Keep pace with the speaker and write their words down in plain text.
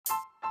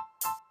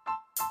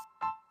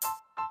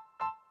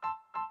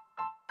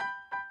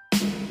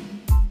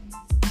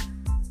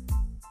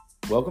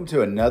Welcome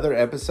to another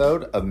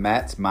episode of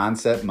Matt's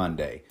Mindset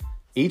Monday.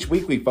 Each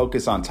week we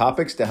focus on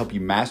topics to help you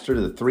master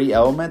the three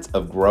elements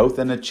of growth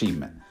and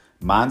achievement: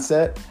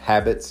 mindset,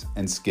 habits,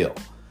 and skill.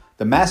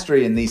 The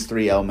mastery in these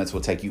three elements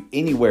will take you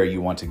anywhere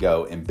you want to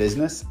go in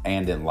business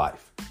and in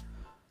life.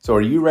 So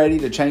are you ready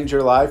to change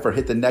your life or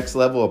hit the next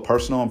level of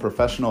personal and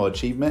professional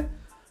achievement?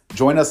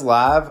 Join us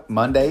live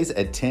Mondays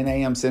at 10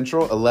 a.m.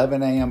 Central,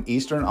 11 a.m.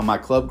 Eastern on my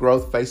Club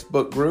Growth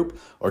Facebook group,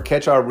 or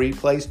catch our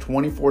replays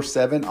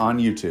 24/7 on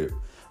YouTube.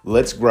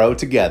 Let's grow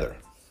together.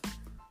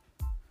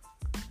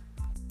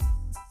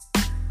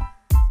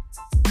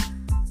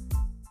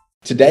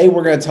 Today,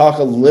 we're going to talk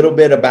a little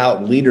bit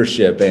about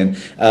leadership, and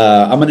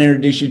I'm going to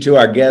introduce you to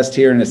our guest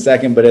here in a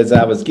second. But as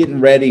I was getting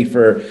ready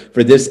for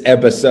this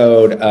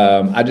episode,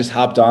 I just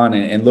hopped on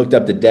and looked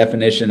up the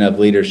definition of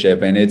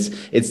leadership, and it's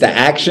the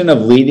action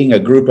of leading a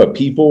group of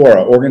people or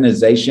an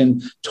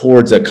organization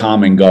towards a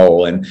common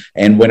goal.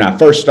 And when I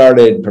first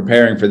started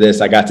preparing for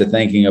this, I got to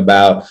thinking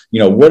about,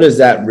 what does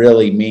that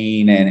really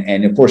mean?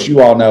 And of course,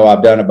 you all know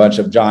I've done a bunch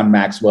of John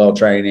Maxwell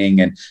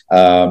training, and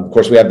of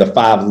course, we have the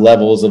 5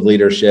 levels of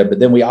leadership, but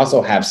then we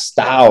also have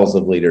styles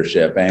of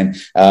leadership. And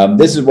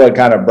this is what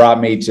kind of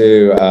brought me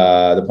to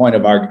the point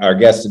of our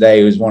guest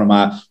today, who's one of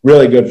my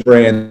really good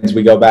friends.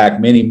 We go back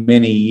many,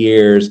 many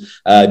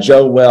years.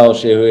 Joe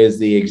Welsh, who is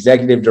the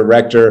executive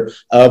director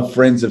of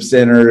Friends of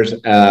Sinners.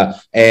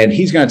 And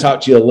he's going to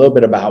talk to you a little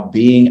bit about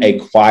being a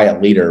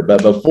quiet leader.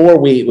 But before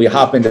we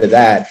hop into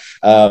that,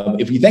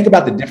 if you think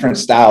about the different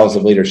styles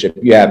of leadership,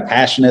 you have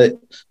passionate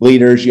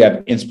leaders, you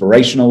have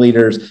inspirational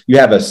leaders, you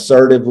have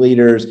assertive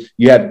leaders,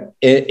 you have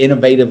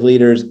innovative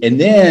leaders, and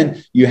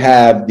then you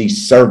have the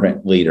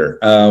servant leader,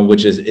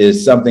 which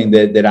is something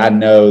that I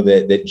know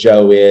that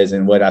Joe is,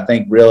 and what I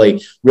think really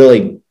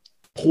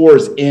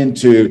pours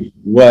into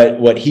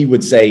what he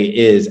would say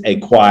is a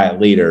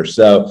quiet leader.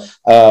 So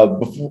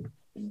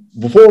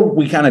before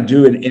we kind of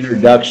do an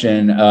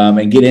introduction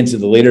and get into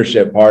the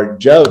leadership part,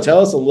 Joe, tell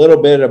us a little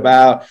bit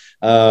about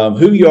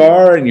who you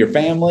are and your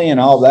family and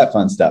all that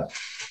fun stuff.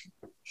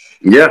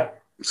 Yeah.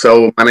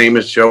 So my name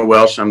is Joe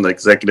Welsh. I'm the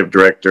executive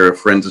director of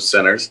Friends of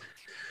Sinners.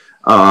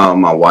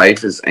 My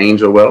wife is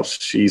Angel Welsh.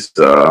 She's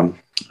a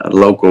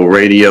local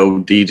radio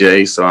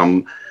DJ.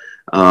 So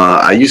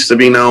I used to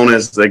be known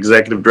as the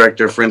executive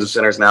director of Friends of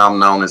Sinners. Now I'm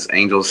known as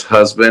Angel's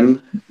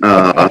husband.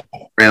 That's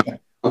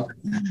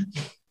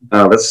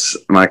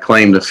my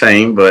claim to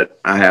fame,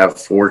 but I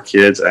have 4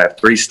 kids. I have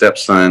 3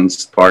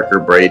 stepsons, Parker,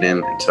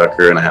 Braden, and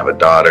Tucker, and I have a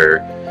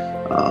daughter,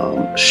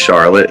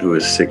 Charlotte, who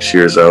is 6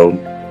 years old.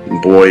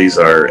 Boys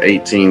are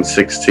 18,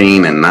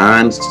 16, and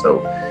 9.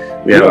 So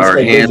we have our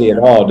hands. Busy at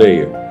all, do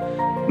you?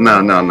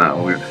 No.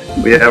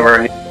 We have our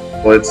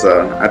hands. Well, it's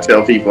I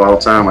tell people all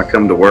the time I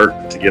come to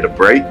work to get a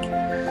break.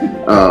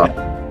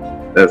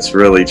 That's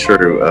really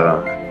true.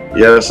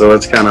 So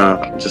it's kind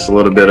of just a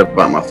little bit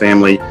about my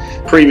family.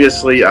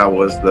 Previously, I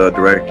was the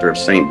director of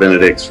St.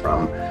 Benedict's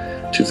from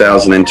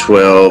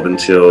 2012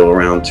 until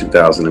around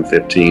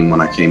 2015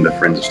 when I came to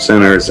Friends of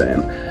Sinners,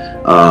 and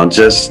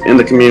just in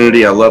the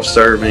community. I love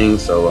serving,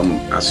 so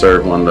I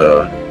serve on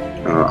the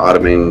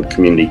Ottoman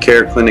Community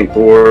Care Clinic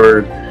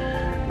board.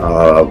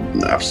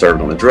 I've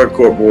served on the drug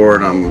court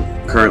board. I'm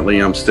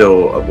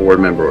still a board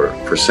member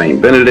for St.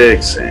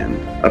 Benedict's and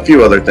a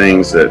few other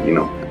things that,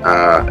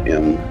 I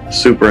am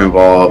super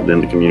involved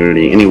in the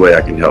community. Any way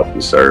I can help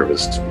and serve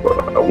is what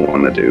I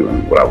want to do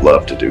and what I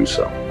love to do.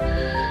 So,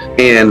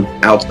 and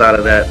outside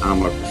of that,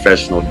 I'm a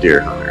professional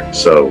deer hunter.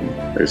 So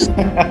there's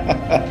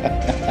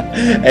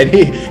and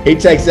he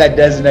takes that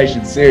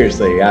designation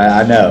seriously.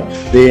 I know.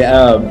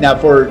 Now,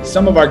 for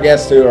some of our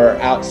guests who are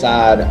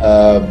outside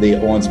of the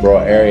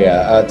Owensboro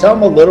area, tell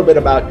them a little bit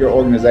about your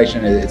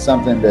organization. It's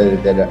something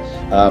that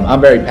I'm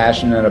very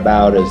passionate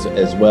about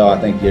as well. I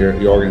think your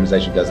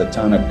organization does a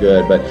ton of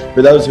good. But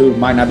for those who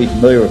might not be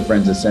familiar with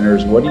Friends of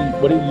Sinners, what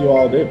do you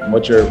all do?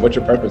 What's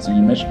your purpose and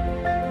your mission?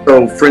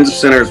 So Friends of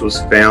Sinners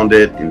was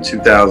founded in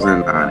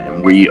 2009,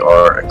 and we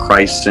are a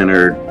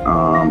Christ-centered,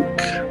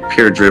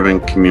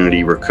 peer-driven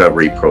community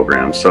recovery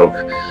program. So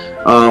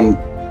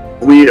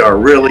we are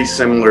really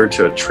similar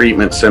to a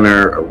treatment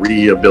center, a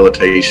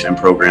rehabilitation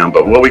program,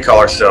 but what we call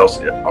ourselves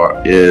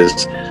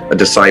is a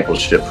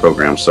discipleship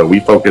program. So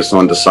we focus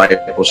on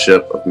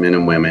discipleship of men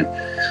and women.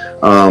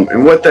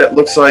 And what that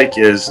looks like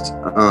is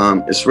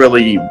it's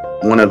really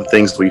one of the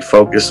things we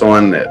focus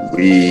on, that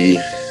we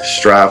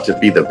strive to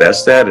be the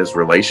best at, is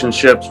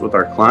relationships with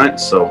our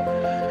clients. So,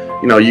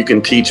 you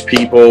can teach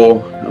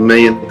people a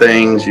million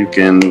things, you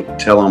can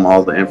tell them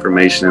all the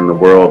information in the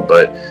world,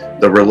 but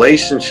the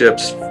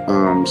relationships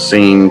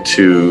seem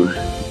to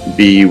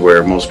be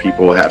where most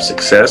people have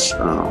success.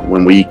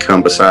 When we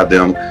come beside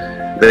them,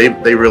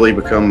 they really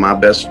become my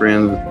best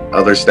friend,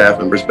 other staff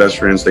members' best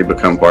friends. They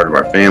become part of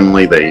our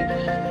family.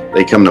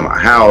 They come to my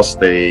house.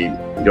 They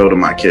go to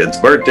my kids'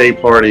 birthday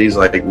parties.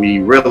 Like, we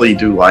really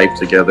do life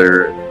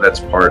together.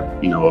 That's part,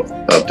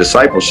 of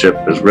discipleship,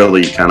 is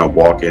really kind of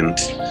walking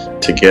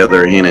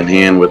together hand in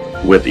hand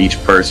with each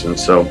person.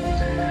 So,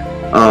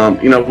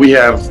 we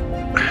have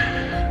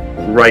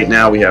right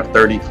now we have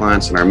 30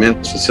 clients in our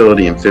men's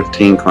facility and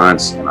 15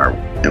 clients in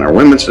our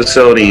women's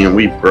facility, and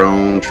we've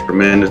grown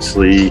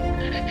tremendously.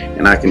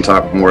 And I can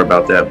talk more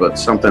about that, but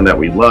something that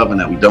we love and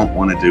that we don't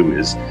want to do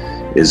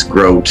is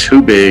grow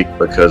too big,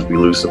 because we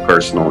lose the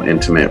personal,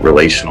 intimate,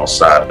 relational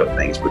side of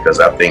things, because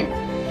I think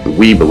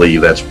we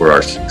believe that's where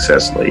our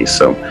success lays.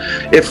 So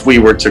if we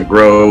were to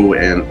grow,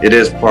 and it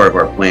is part of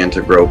our plan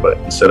to grow, but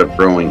instead of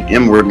growing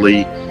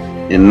inwardly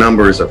in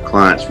numbers of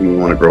clients, we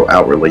want to grow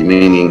outwardly,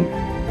 meaning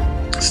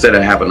instead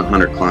of having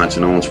 100 clients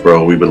in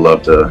Owensboro, we would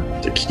love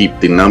to keep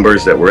the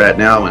numbers that we're at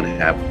now and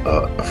have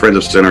a Friends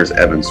of Sinners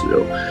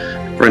Evansville,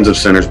 Friends of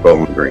Sinners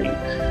Bowling Green,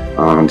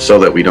 so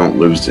that we don't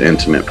lose the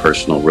intimate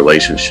personal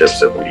relationships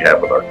that we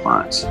have with our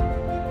clients.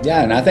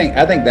 Yeah, and I think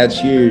that's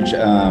huge.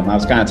 I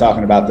was kind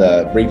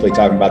of briefly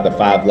talking about the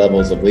 5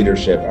 levels of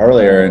leadership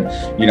earlier,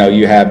 and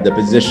you have the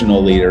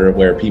positional leader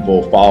where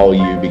people follow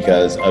you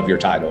because of your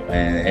title,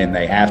 and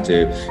they have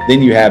to.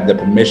 Then you have the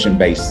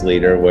permission-based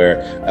leader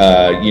where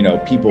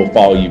people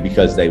follow you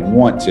because they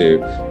want to,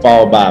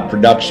 followed by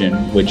production,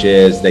 which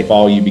is they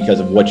follow you because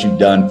of what you've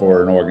done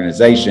for an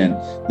organization.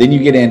 Then you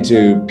get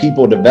into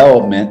people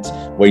development,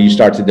 where you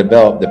start to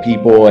develop the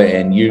people,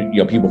 and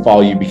people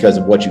follow you because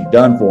of what you've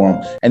done for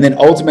them, and then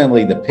ultimately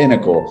the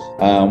pinnacle,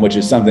 which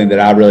is something that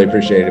I really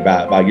appreciate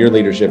about your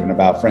leadership and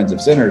about Friends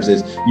of Sinners,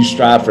 is you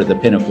strive for the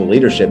pinnacle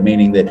leadership,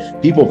 meaning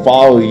that people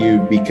follow you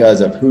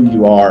because of who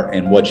you are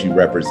and what you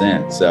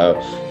represent. So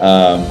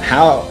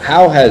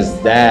how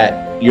has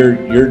that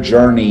your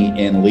journey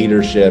in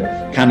leadership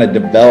kind of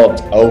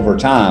developed over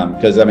time?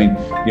 Because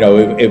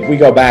if we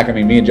go back,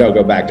 me and Joe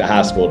go back to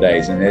high school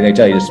days, and they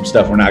tell you some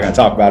stuff we're not going to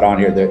talk about on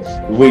here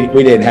that we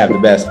didn't have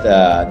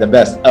the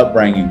best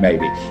upbringing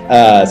maybe.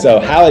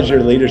 So how has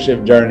your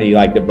leadership journey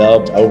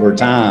developed over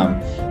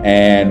time,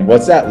 and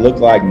what's that look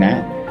like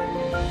now?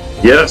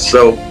 Yeah,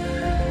 so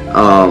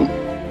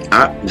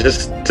I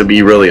just to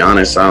be really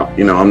honest,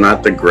 I'm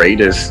not the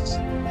greatest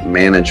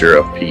manager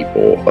of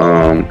people.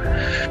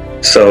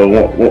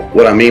 So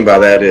what I mean by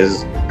that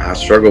is I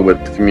struggle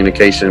with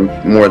communication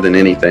more than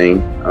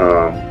anything.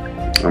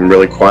 I'm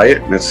really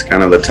quiet, and that's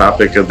kind of the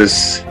topic of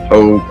this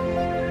whole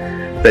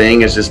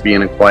thing, is just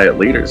being a quiet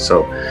leader.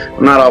 So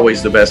I'm not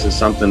always the best. It's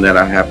something that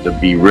I have to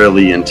be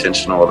really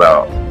intentional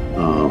about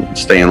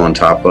staying on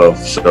top of.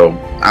 So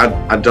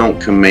I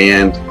don't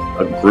command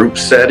a group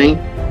setting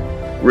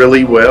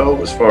really well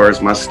as far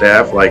as my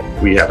staff. Like,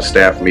 we have a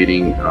staff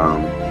meeting,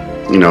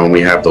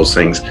 we have those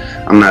things.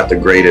 I'm not the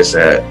greatest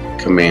at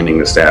commanding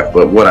the staff,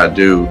 but what I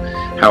do,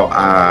 how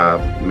I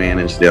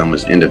manage them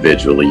is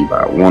individually,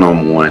 by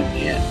one-on-one,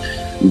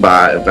 and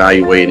by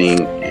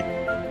evaluating,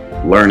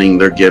 learning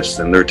their gifts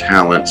and their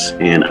talents,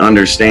 and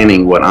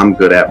understanding what I'm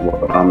good at,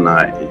 what I'm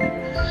not,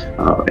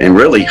 and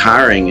really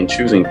hiring and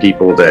choosing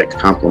people that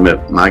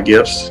complement my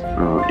gifts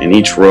in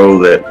each role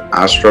that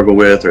I struggle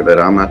with or that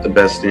I'm not the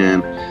best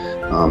in.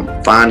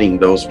 Finding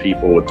those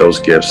people with those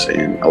gifts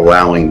and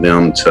allowing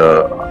them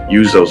to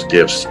use those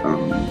gifts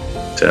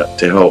to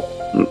help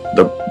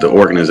the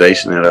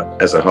organization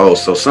as a whole.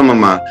 So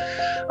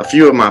a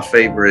few of my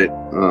favorite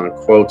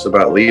quotes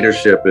about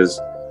leadership is,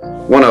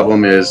 one of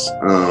them is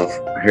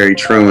Harry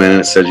Truman, and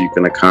it says you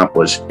can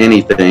accomplish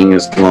anything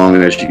as long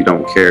as you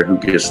don't care who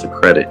gets the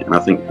credit. And I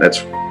think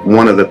that's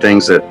one of the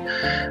things that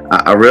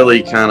I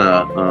really kind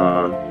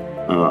of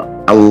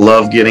I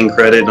love getting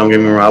credit. Don't get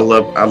me wrong.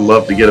 I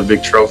love to get a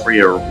big trophy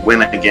or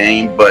win a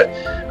game, but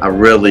I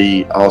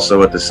really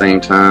also at the same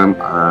time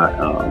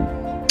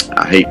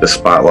I hate the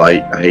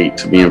spotlight. I hate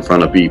to be in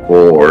front of people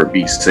or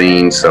be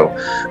seen. So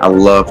I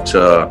love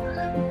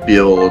to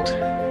build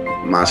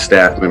my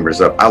staff members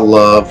up. I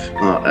love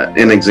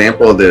an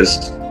example of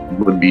this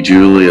would be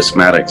Julius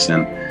Maddox,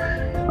 and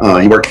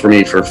he worked for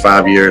me for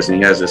 5 years, and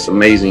he has this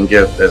amazing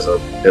gift as a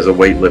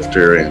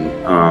weightlifter,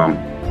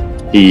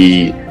 and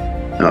he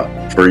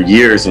for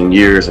years and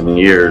years and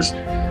years,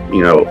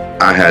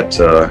 I had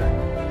to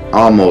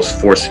almost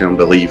force him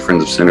to leave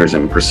Friends of Sinners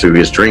and pursue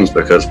his dreams,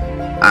 because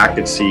I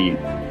could see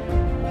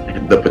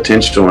the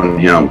potential in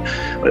him.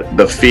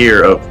 The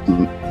fear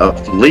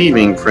of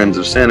leaving Friends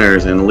of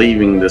Sinners and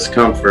leaving this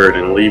comfort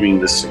and leaving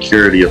the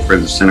security of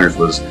Friends of Sinners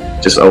was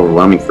just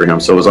overwhelming for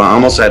him. So I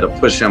almost had to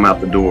push him out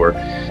the door.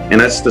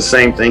 And that's the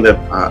same thing that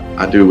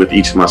I do with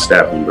each of my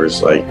staff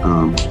members.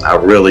 I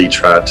really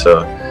try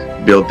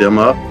to build them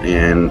up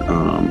and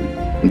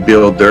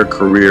build their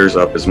careers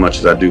up as much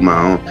as I do my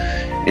own.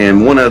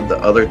 And one of the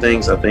other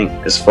things I think,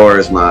 as far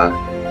as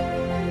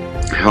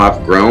how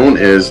I've grown,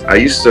 is I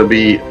used to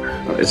be,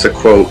 it's a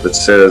quote that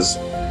says,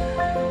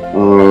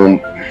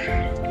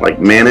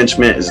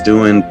 management is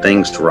doing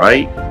things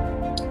right,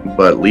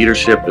 but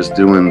leadership is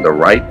doing the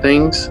right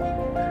things.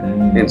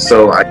 And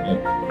so I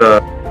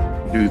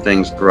do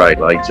things right,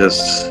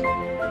 just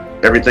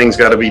everything's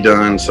got to be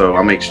done, so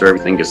I make sure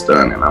everything gets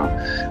done. And I'm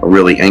a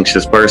really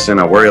anxious person.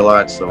 I worry a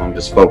lot, so I'm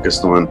just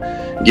focused on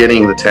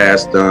getting the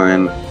task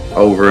done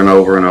over and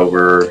over and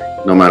over,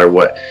 no matter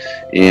what.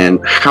 And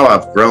how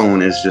I've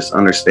grown is just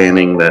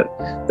understanding that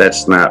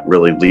that's not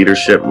really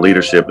leadership.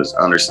 Leadership is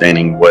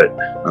understanding what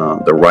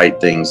the right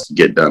things to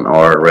get done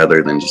are,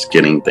 rather than just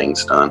getting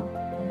things done.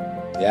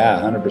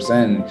 Yeah,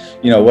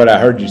 100%. You know, what I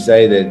heard you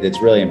say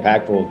that's really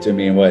impactful to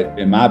me, and what,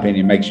 in my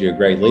opinion, makes you a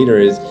great leader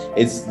is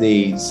it's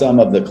the sum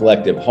of the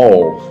collective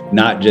whole,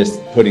 not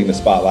just putting the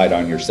spotlight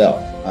on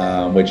yourself,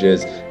 which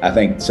is, I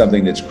think,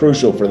 something that's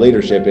crucial for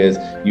leadership is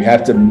you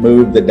have to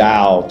move the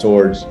dial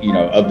towards, you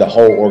know, of the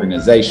whole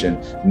organization,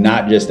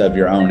 not just of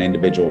your own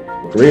individual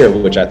career,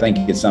 which I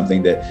think is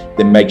something that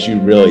makes you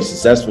really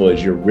successful.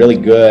 Is you're really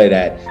good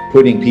at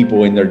putting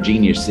people in their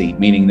genius seat,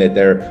 meaning that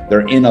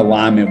they're in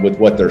alignment with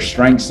what their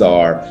strengths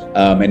are,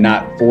 and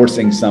not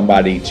forcing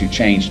somebody to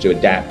change, to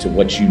adapt to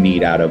what you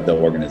need out of the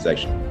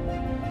organization.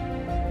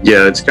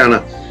 Yeah, it's kind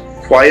of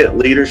quiet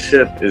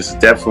leadership is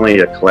definitely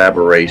a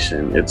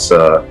collaboration. It's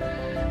a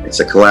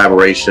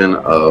collaboration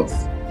of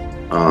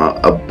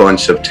a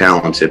bunch of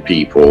talented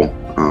people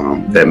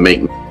that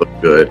make me look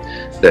good.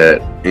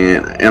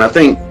 And I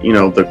think, you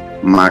know,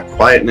 my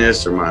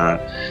quietness or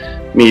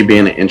me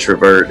being an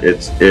introvert,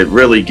 it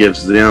really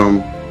gives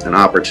them an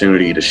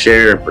opportunity to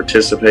share and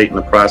participate in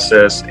the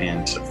process,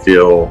 and to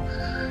feel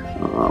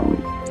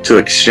to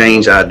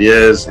exchange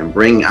ideas and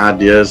bring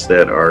ideas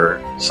that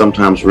are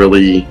sometimes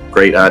really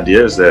great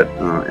ideas that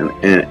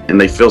and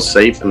they feel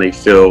safe, and they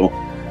feel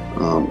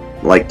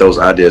like those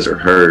ideas are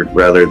heard,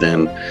 rather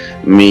than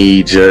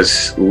me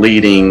just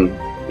leading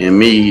and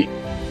me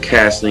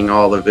casting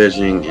all the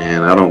vision,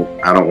 and I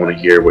don't want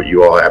to hear what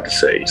you all have to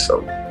say.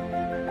 So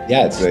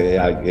yeah,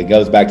 it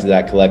goes back to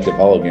that collective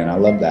whole again. I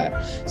love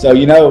that. So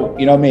you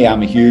know me,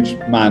 I'm a huge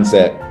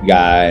mindset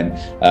guy,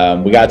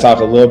 and we got to talk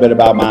a little bit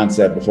about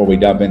mindset before we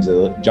jump into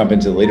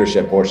the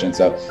leadership portion.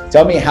 So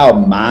tell me how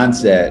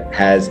mindset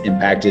has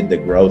impacted the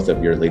growth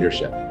of your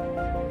leadership.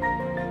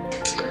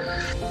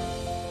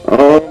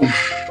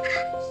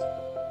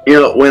 You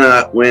know,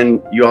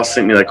 when you all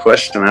sent me that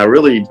question, I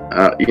really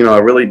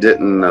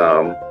didn't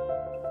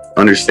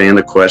understand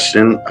the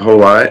question a whole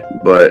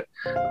lot. But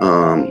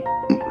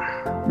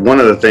one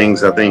of the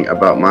things I think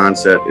about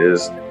mindset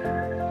is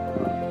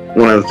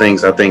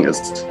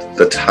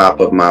the top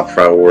of my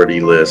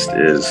priority list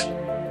is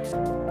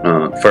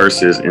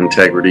first is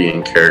integrity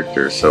and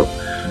character. So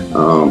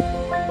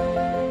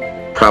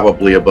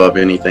probably above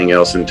anything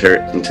else,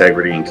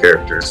 integrity and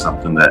character is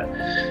something that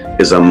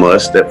is a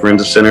must at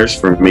Friends of Sinners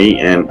for me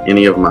and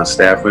any of my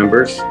staff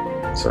members.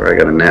 Sorry, I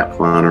got a gnat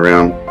flying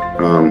around.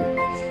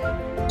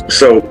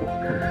 So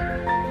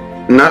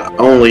not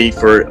only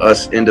for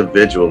us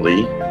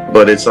individually,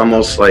 but it's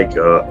almost like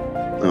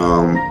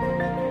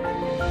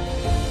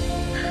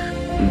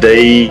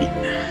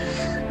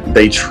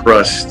they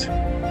trust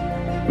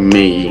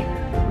me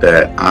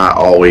that I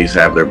always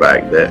have their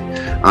back, that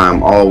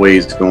I'm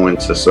always going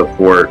to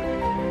support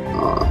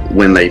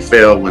when they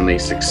fail, when they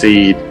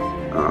succeed.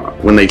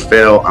 When they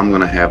fail, I'm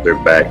going to have their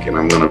back, and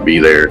I'm going to be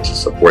there to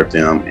support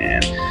them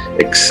and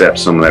accept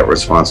some of that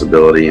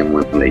responsibility. And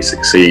when they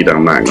succeed,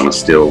 I'm not going to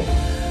steal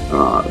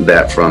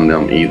that from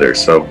them either.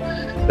 So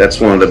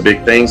that's one of the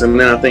big things. And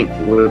then I think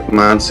with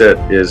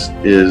mindset is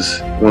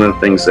one of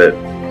the things that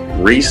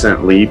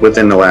recently,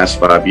 within the last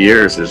 5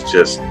 years, is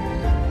just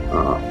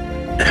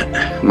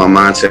my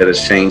mindset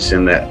has changed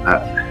in that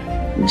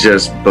I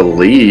just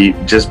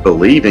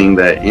believing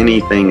that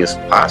anything is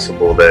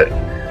possible, that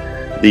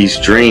these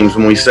dreams,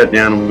 when we sit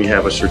down and we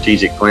have a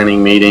strategic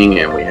planning meeting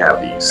and we have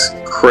these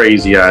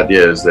crazy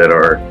ideas that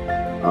are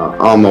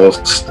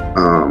almost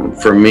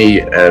for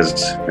me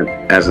as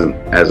an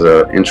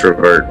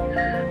introvert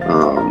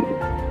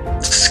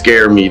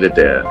scare me to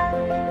death.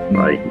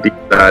 Like, these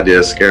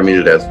ideas scare me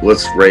to death.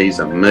 Let's raise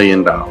 $1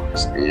 million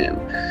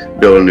and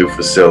build a new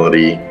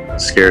facility.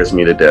 Scares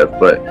me to death.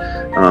 But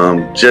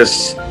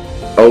just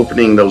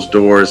opening those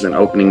doors and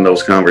opening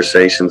those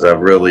conversations, I've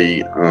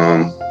really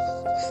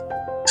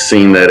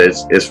seen that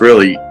it's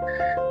really,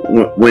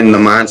 when the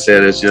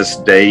mindset is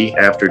just day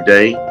after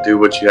day, do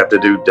what you have to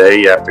do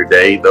day after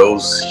day,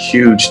 those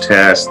huge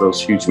tasks,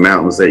 those huge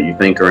mountains that you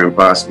think are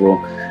impossible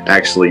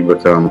actually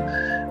become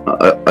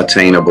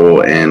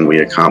attainable, and we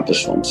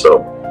accomplish them.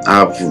 So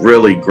I've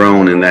really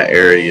grown in that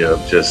area of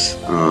just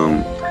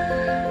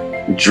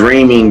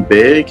dreaming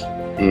big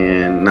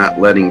and not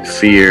letting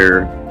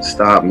fear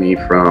stop me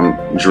from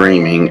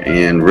dreaming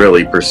and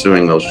really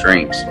pursuing those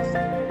dreams.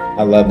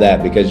 I love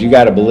that, because you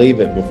got to believe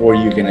it before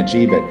you can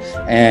achieve it.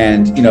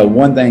 And, you know,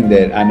 one thing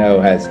that I know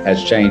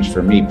has changed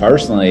for me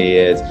personally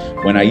is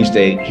when I used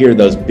to hear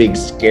those big,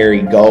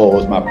 scary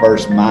goals, my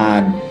first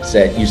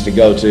mindset used to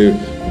go to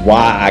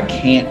why I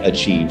can't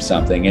achieve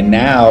something. And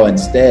now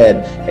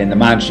instead, and the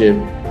mind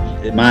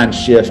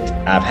shift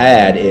I've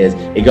had is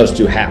it goes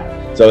to how.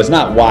 So it's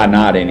not why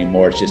not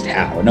anymore. It's just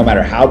how. No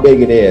matter how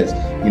big it is,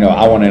 you know,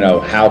 I want to know,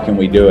 how can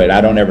we do it?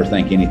 I don't ever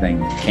think anything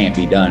can't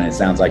be done. It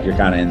sounds like you're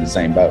kind of in the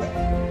same boat.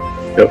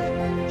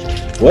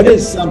 Yep. What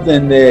is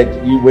something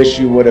that you wish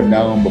you would have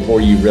known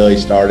before you really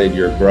started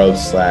your growth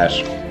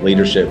 /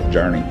 leadership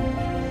journey?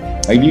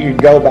 Like if you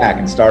could go back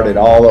and start it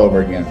all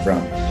over again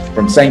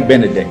from St.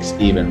 Benedict's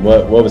even,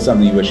 what was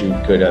something you wish you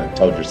could have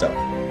told yourself?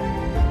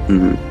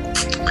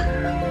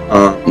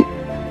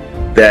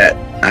 That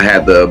I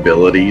had the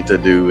ability to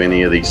do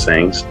any of these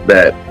things,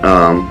 that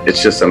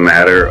it's just a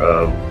matter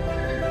of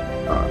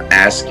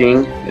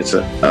asking.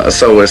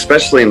 So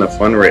especially in the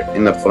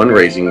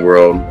fundraising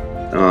world,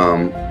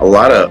 a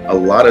lot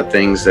of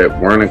things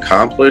that weren't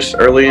accomplished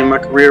early in my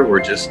career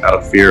were just out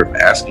of fear of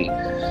asking.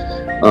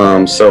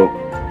 So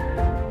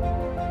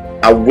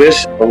I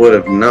wish I would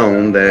have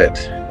known that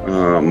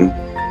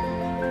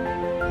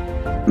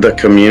the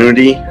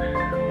community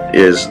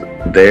is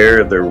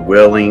there, they're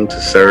willing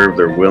to serve,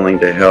 they're willing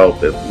to help,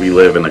 that we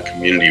live in a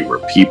community where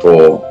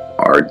people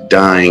are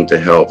dying to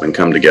help and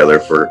come together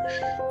for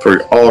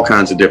all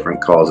kinds of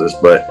different causes.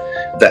 But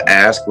the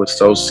ask was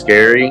so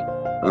scary.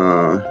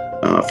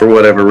 For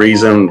whatever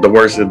reason, the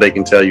worst that they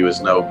can tell you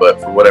is no,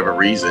 but for whatever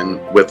reason,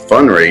 with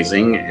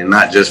fundraising, and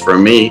not just for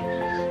me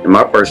and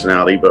my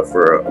personality, but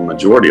for a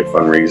majority of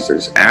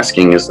fundraisers,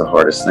 asking is the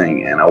hardest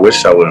thing. And I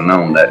wish I would have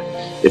known that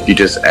if you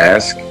just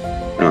ask,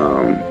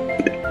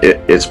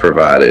 it's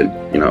provided.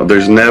 You know,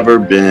 there's never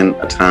been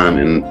a time,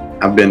 and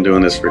I've been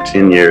doing this for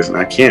 10 years, and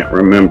I can't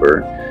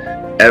remember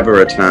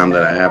ever a time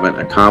that I haven't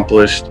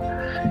accomplished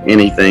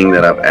anything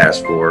that I've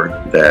asked for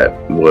that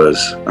was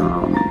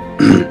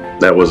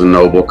that was a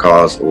noble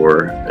cause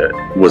or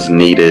was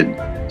needed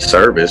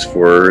service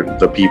for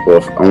the people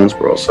of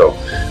Owensboro. So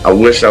I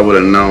wish I would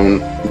have known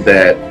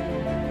that,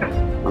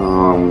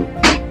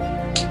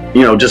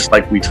 you know, just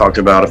like we talked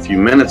about a few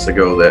minutes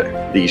ago,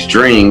 that these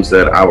dreams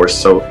that I was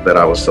so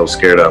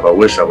scared of, I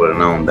wish I would have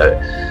known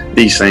that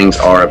these things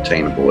are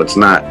obtainable. It's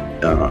not,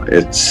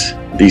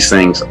 these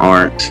things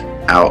aren't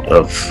out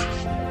of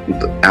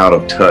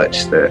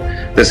touch,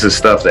 that this is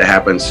stuff that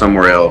happens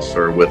somewhere else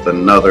or with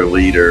another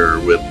leader or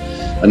with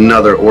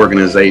another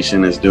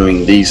organization is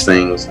doing these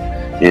things,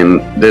 and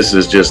this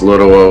is just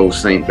little old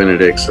St.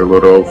 Benedict's or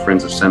little old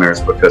Friends of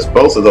Sinners, because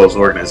both of those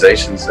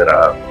organizations that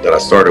I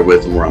started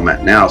with and where I'm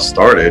at now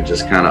started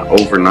just kind of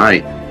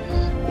overnight.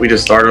 We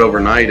just started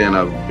overnight in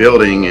a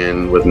building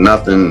and with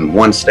nothing,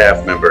 one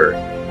staff member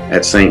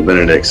at St.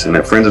 Benedict's, and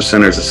at Friends of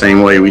Sinners the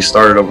same way. We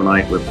started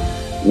overnight with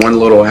one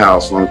little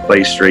house on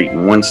Clay Street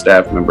and one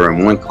staff member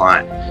and one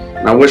client.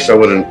 And I wish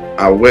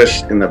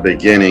in the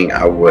beginning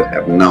I would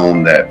have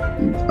known that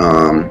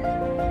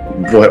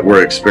what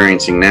we're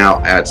experiencing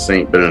now at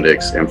St.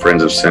 Benedict's and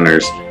Friends of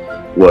Sinners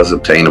was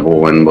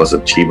obtainable and was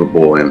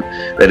achievable, and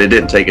that it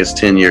didn't take us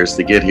 10 years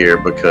to get here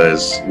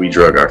because we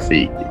drug our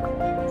feet.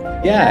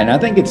 Yeah, and I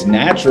think it's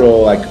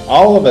natural. Like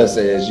all of us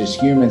as just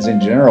humans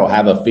in general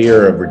have a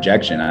fear of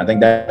rejection. I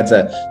think that's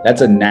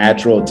a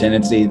natural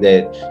tendency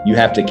that you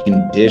have to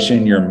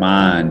condition your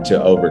mind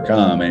to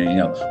overcome. And you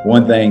know,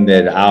 one thing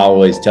that I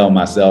always tell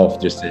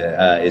myself just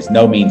is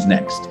no means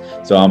next.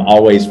 So I'm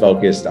always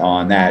focused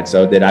on that,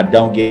 so that I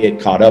don't get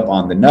caught up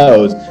on the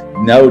no's.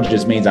 No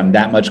just means I'm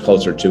that much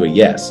closer to a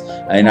yes.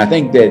 And I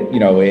think that, you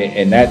know,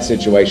 in that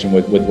situation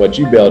with what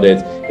you build,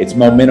 it's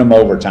momentum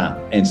over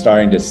time and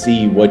starting to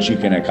see what you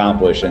can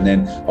accomplish. And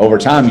then over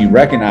time, you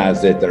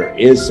recognize that there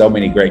is so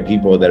many great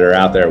people that are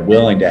out there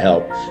willing to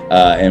help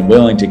and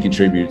willing to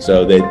contribute,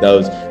 so that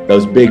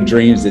those big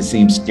dreams that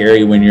seem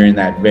scary when you're in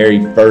that very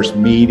first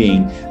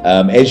meeting,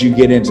 as you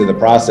get into the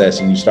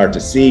process and you start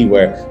to see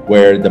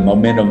where the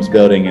momentum's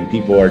building and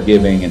people are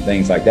giving and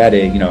things like that,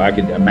 you know, I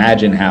could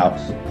imagine how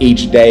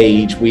each day,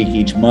 each week,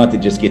 each month, it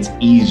just gets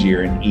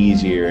easier and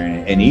easier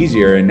and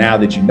easier. And now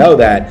that you know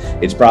that,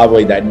 it's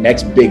probably that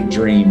next big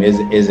dream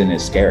isn't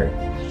as scary.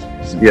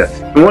 Yeah.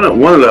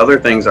 One of the other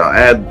things I'll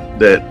add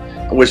that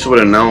I wish I would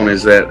have known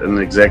is that an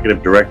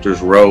executive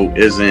director's role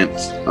isn't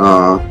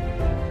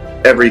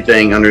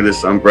everything under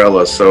this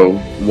umbrella. So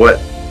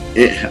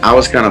I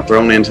was kind of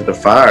thrown into the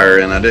fire,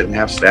 and I didn't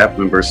have staff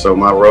members. So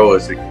my role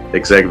as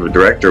executive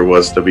director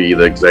was to be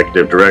the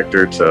executive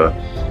director, to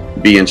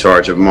be in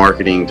charge of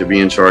marketing, to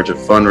be in charge of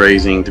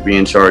fundraising, to be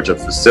in charge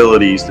of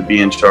facilities, to be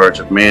in charge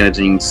of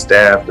managing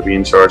staff, to be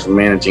in charge of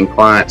managing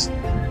clients,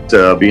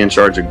 to be in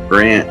charge of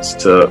grants,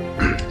 to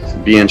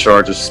be in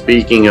charge of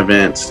speaking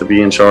events, to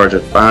be in charge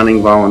of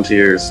finding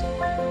volunteers,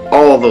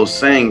 all of those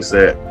things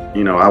that,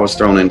 you know, I was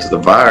thrown into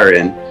the fire.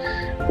 And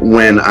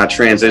when I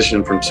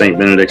transitioned from St.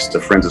 Benedict's to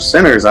Friends of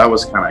Sinners, I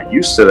was kind of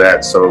used to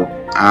that. So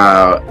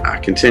I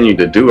continued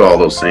to do all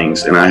those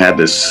things. And I had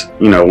this,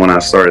 you know, when I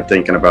started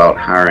thinking about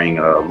hiring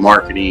a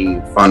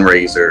marketing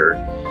fundraiser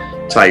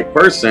type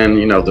person,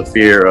 you know, the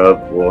fear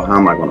of, well, how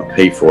am I going to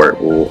pay for it?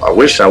 Well, I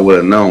wish I would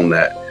have known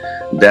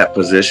that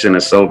position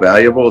is so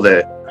valuable,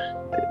 that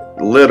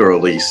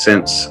literally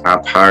since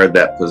I've hired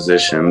that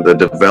position, the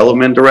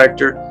development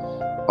director,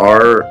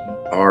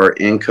 our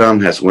income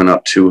has went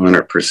up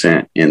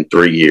 200% in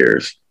 3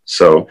 years.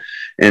 So,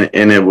 and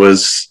it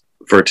was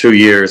for 2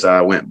 years, I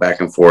went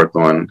back and forth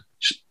on,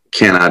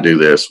 can I do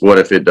this? What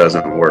if it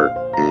doesn't work?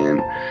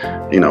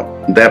 And, you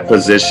know, that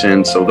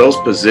position, so those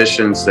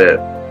positions that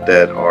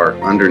are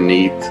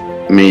underneath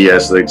me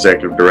as the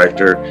executive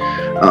director,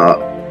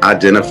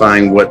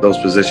 identifying what those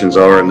positions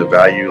are and the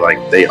value,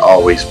 like they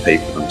always pay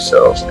for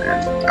themselves.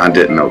 And I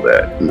didn't know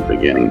that in the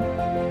beginning.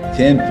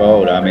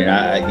 Tenfold. I mean,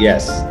 I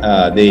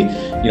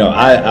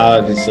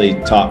obviously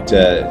talk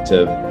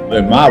to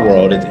in my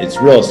world, it's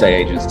real estate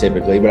agents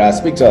typically, but I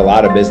speak to a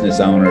lot of business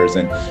owners,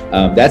 and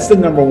that's the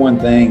number one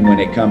thing when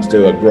it comes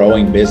to a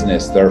growing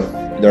business.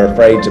 They're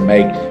afraid to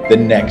make the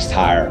next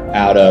hire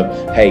out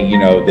of, hey,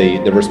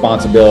 the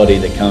responsibility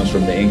that comes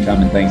from the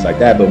income and things like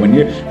that. But when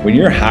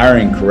you're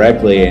hiring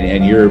correctly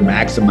and you're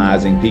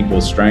maximizing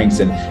people's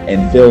strengths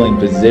and filling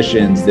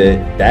positions,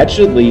 that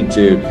should lead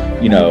to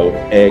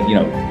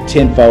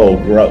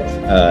tenfold growth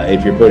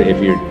if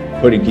you're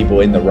putting people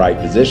in the right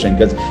position.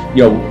 Because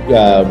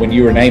when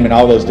you were naming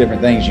all those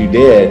different things you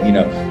did,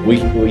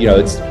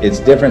 it's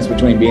difference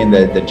between being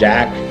the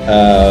jack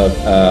of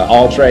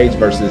all trades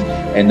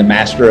and the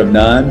master of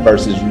none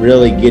versus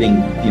really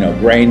getting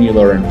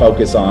granular and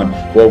focus on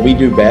what we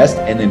do best,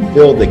 and then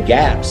fill the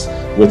gaps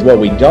with what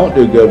we don't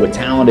do good with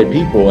talented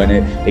people. And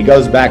it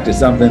goes back to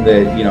something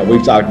that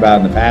we've talked about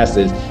in the past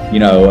is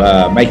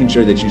making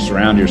sure that you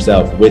surround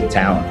yourself with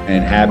talent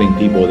and having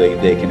people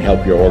that can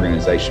help your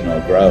organizational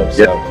growth.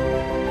 So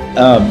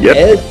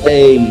as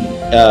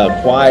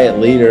a quiet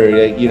leader,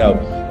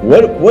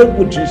 what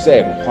would you say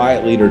a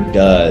quiet leader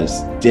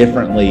does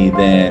differently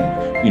than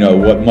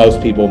what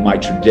most people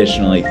might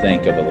traditionally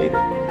think of a leader?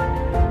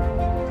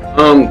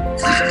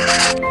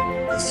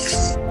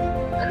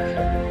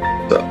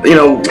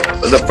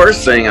 The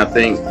first thing I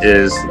think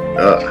is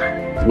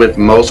with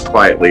most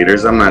quiet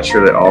leaders, I'm not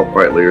sure that all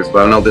quiet leaders,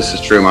 but I know this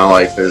is true in my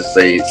life, is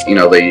they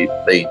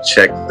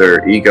check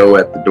their ego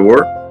at the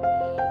door.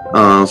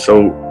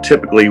 So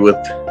typically with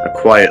a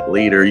quiet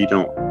leader,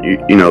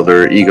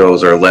 their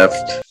egos are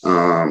left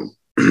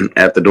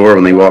at the door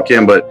when they walk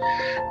in, but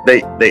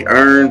they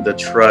earn the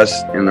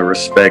trust and the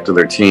respect of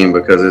their team,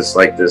 because it's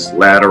like this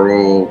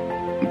lateral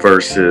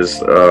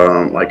versus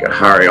like a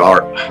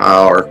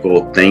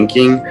hierarchical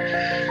thinking.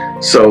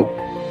 So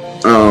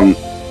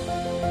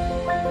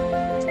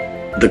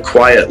the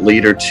quiet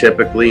leader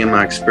typically, in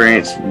my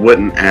experience,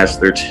 wouldn't ask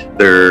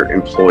their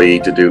employee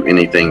to do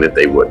anything that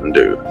they wouldn't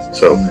do.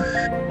 So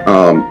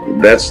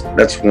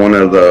that's one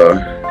of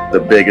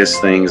the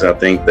biggest things I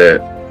think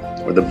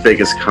or the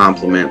biggest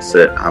compliments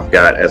that I've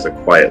got as a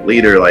quiet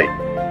leader. Like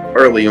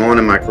early on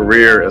in my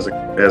career as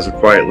a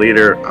quiet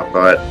leader, I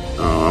thought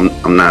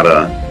I'm not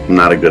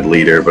a good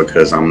leader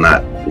because I'm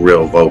not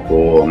real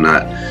vocal. I'm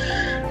not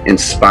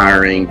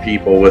inspiring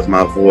people with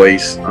my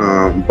voice.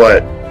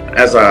 But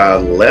as I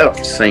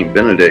left St.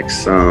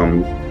 Benedict's, I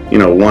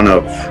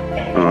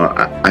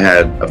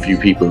had a few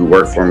people who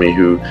worked for me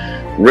who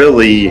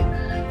really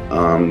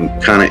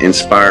kind of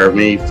inspired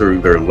me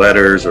through their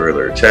letters or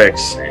their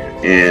texts,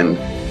 and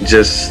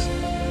just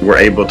were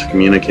able to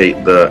communicate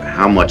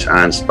how much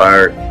I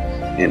inspired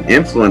and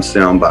influenced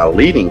them by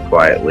leading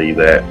quietly,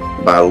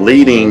 by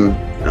leading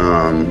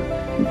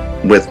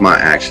with my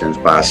actions,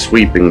 by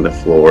sweeping the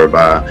floor,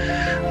 by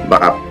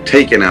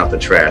taking out the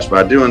trash,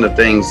 by doing the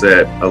things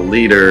that a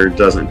leader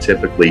doesn't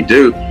typically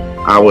do.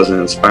 I was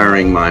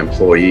inspiring my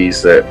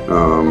employees that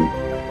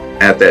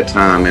at that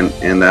time,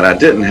 and that I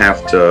didn't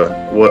have to.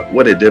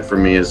 What it did for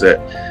me is that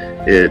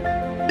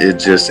it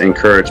just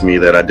encouraged me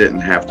that I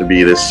didn't have to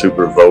be this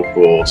super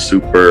vocal,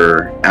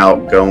 super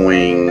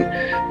outgoing,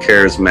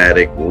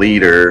 charismatic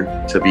leader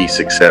to be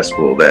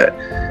successful. That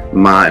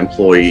my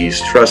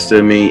employees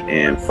trusted me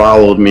and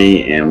followed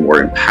me and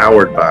were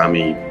empowered by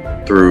me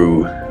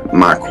through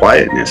my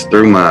quietness,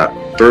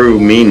 through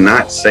me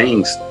not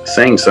saying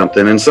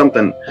something. And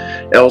something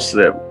else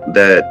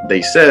that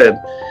they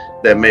said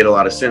that made a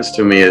lot of sense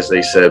to me is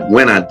they said,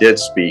 when I did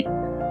speak,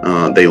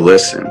 they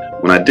listened.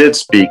 When I did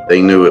speak,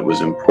 they knew it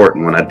was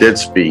important. When I did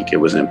speak, it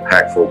was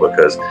impactful,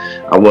 because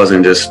I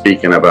wasn't just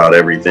speaking about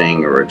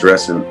everything or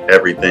addressing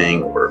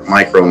everything or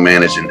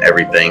micromanaging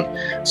everything.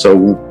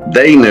 So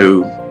they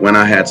knew when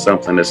I had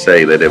something to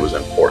say that it was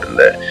important,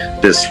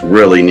 that this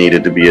really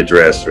needed to be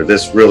addressed, or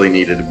this really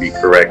needed to be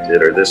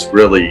corrected, or this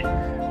really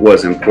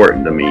was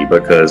important to me,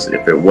 because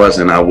if it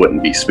wasn't, I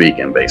wouldn't be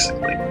speaking,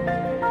 basically.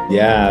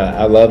 Yeah,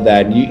 I love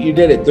that. And you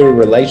did it through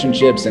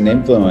relationships and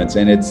influence,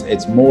 and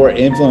it's more,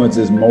 influence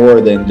is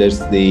more than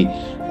just the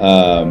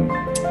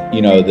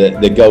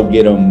go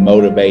get them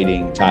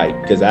motivating type.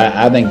 Because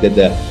I think that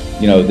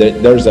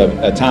there's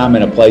a time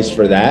and a place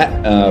for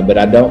that, but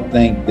I don't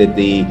think that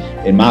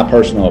in my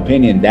personal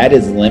opinion, that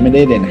is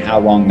limited in how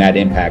long that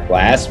impact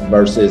lasts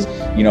versus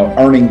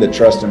earning the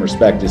trust and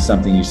respect is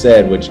something you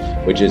said, which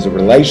is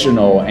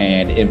relational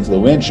and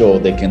influential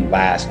that can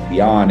last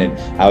beyond. And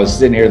I was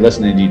sitting here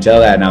listening to you tell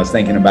that, and I was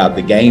thinking about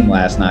the game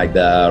last night,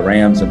 the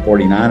Rams and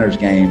 49ers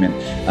game, and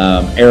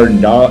Aaron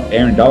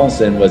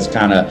Donaldson was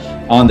kind of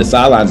on the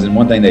sidelines, and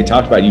one thing they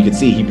talked about, you could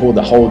see he pulled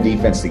the whole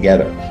defense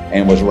together.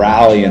 and was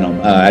rallying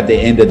them at the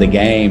end of the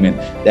game. And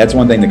that's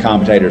one thing the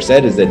commentator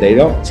said, is that they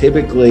don't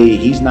typically,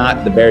 he's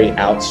not the very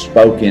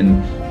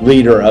outspoken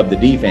leader of the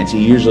defense.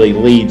 He usually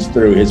leads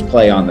through his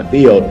play on the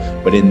field,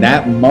 but in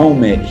that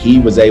moment he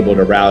was able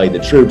to rally the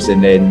troops,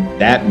 and then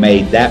that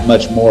made that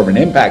much more of an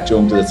impact to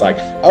him, because it's like,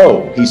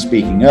 oh, he's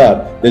speaking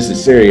up, this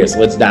is serious,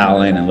 let's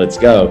dial in and let's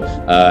go.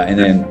 And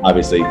then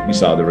obviously you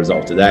saw the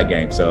result of that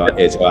game. So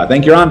I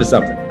think you're onto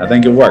something. I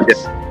think it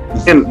works.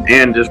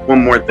 And just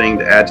one more thing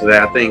to add to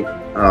that, I think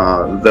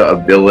the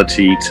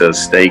ability to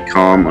stay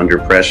calm under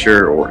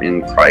pressure or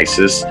in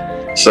crisis.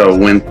 So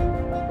when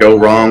go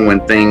wrong,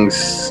 when things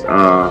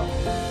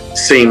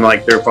seem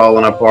like they're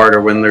falling apart,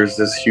 or when there's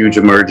this huge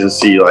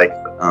emergency, like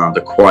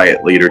the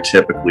quiet leader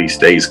typically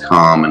stays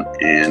calm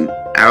and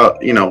out,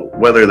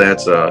 whether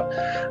that's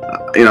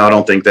I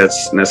don't think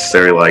that's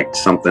necessarily like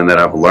something that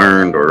I've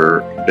learned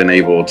or been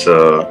able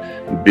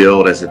to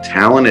build as a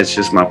talent. It's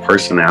just my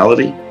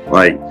personality.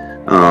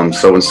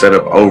 So instead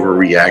of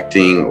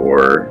overreacting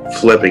or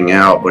flipping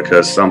out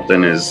because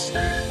something is,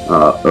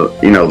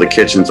 the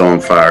kitchen's on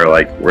fire,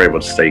 like, we're able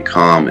to stay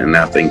calm. And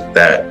I think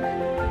that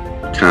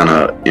kind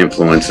of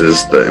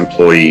influences the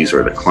employees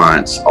or the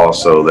clients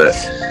also, that,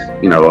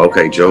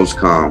 okay, Joe's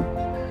calm.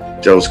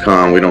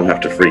 We don't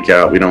have to freak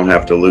out. We don't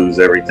have to lose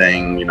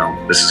everything.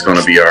 This is going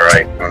to be all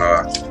right.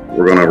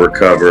 We're going to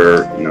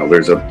recover.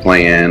 There's a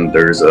plan.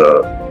 There's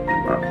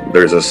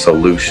a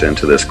solution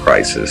to this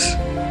crisis.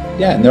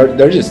 Yeah, and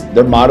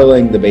they're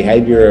modeling the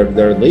behavior of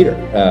their leader.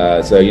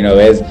 So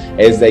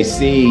as they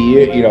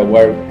see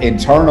where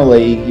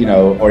internally,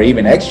 or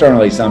even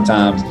externally,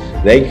 sometimes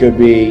they could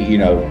be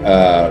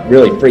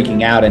really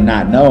freaking out and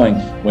not knowing.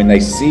 When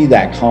they see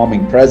that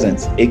calming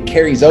presence, it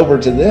carries over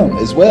to them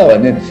as well,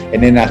 and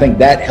then I think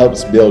that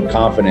helps build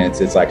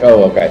confidence. It's like,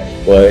 oh,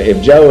 okay, well,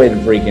 if Joe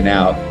isn't freaking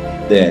out,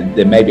 then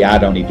maybe I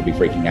don't need to be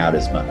freaking out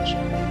as much.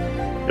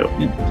 Yep.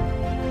 Yeah.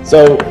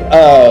 So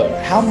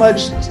how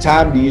much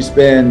time do you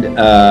spend,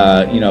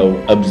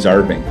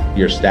 observing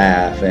your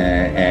staff,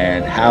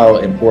 and how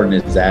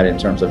important is that in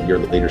terms of your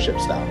leadership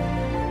style?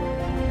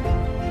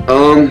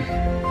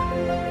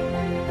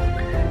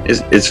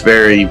 It's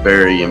very,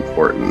 very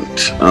important.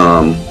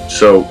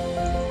 So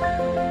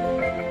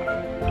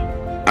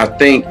I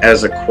think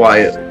as a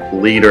quiet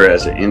leader,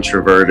 as an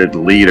introverted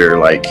leader,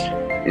 like,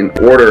 in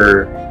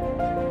order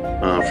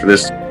for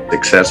this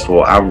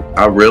successful,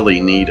 I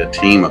really need a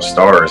team of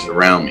stars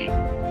around me.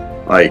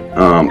 Like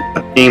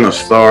a team of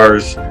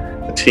stars,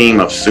 a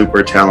team of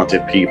super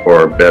talented people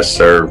are best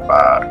served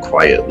by a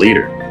quiet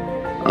leader.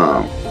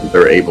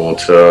 They're able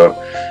to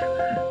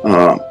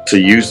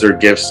use their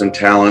gifts and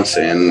talents,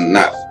 and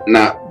not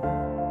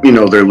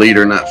their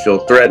leader not feel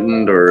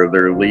threatened, or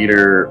their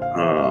leader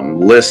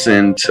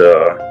listen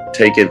to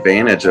take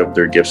advantage of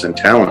their gifts and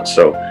talents.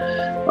 So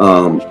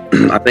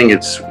I think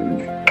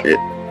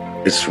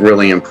it's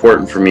really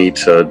important for me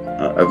to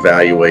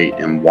evaluate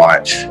and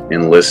watch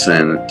and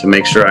listen to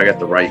make sure I got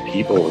the right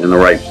people in the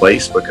right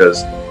place,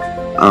 because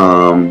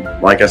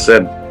like I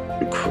said,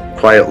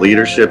 quiet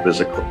leadership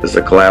is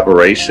a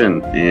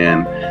collaboration,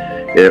 and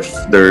if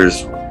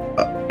there's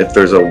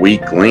a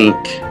weak link,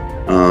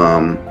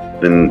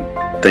 then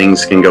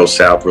things can go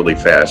south really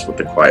fast with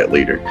the quiet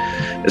leader,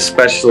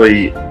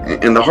 especially.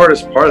 And the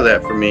hardest part of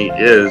that for me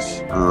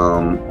is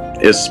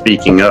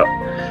speaking up.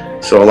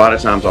 So a lot of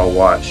times I'll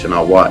watch,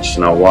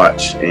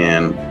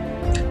 and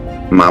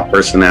my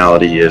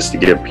personality is to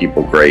give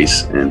people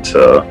grace and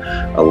to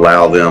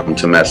allow them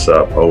to mess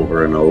up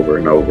over and over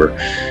and over.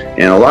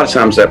 And a lot of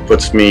times that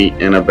puts me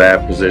in a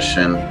bad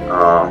position.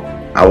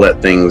 I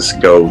let things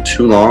go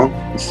too long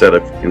instead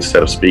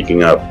of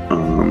speaking up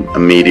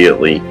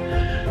immediately.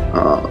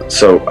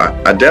 So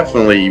I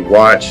definitely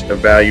watch,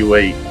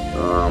 evaluate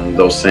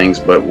those things,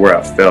 but where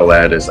I fell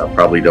at is I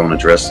probably don't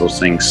address those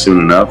things soon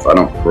enough. I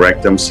don't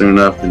correct them soon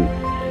enough,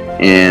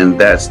 and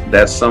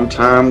that's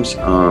sometimes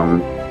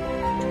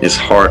it's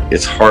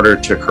harder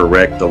to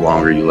correct the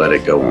longer you let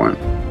it go on.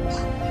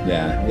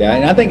 Yeah,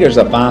 and I think there's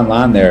a fine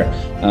line there.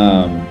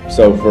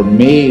 So for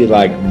me,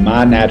 like,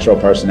 my natural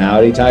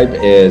personality type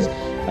is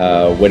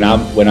when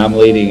I'm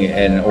leading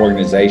an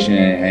organization,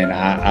 and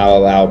I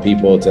allow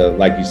people to,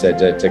 like you said,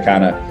 to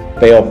kind of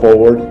fail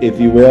forward, if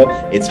you will.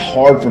 It's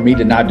hard for me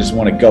to not just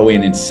want to go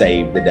in and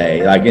save the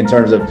day, like, in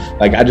terms of,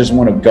 like, I just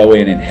want to go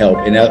in and help.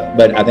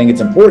 But I think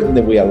it's important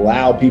that we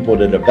allow people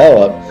to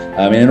develop.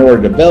 And in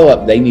order to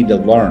develop, they need to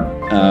learn.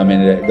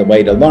 And the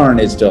way to learn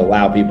is to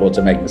allow people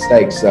to make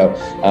mistakes. So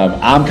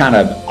I'm kind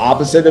of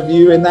opposite of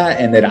you in that,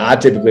 and that I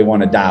typically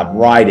want to dive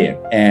right in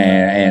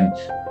and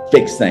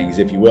fix things,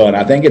 if you will. And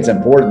I think it's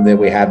important that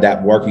we have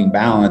that working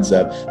balance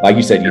of, like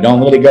you said, you don't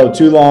let it go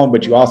too long,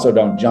 but you also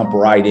don't jump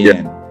right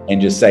in and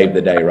just save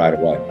the day right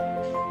away.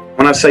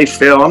 When I say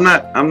fail, I'm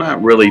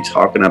not really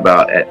talking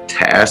about at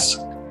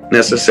tasks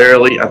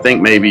necessarily. I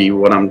think maybe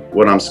what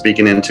I'm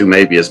speaking into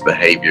maybe is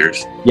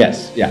behaviors.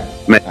 Yes. Yeah.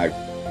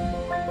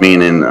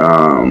 Meaning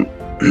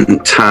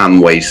time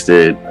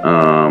wasted,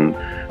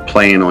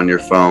 playing on your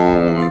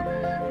phone,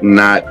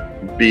 not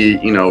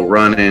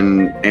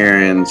running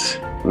errands,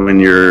 when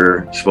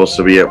you're supposed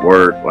to be at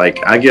work. Like,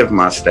 I give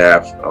my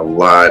staff a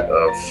lot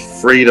of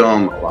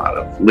freedom, a lot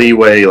of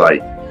leeway,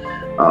 like,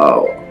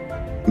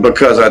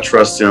 because I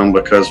trust them,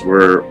 because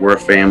we're a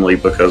family,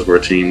 because we're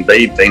a team.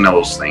 They know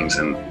those things,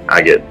 and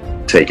I get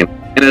taken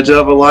advantage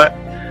of a lot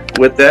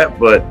with that.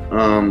 But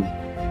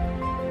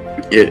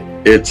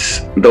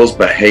it's those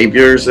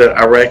behaviors that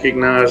I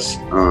recognize.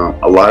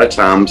 A lot of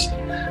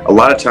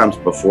times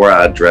before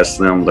I address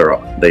them,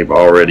 I've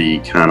already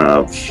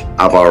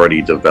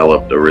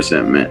developed a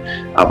resentment.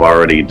 I've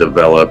already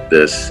developed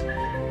this,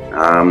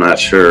 I'm not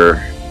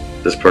sure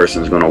this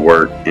person's going to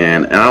work.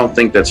 And I don't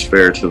think that's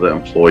fair to the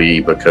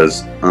employee,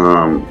 because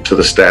to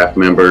the staff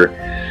member,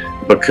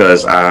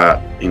 because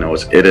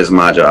it is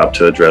my job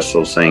to address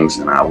those things,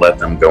 and I let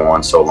them go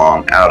on so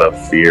long out of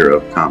fear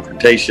of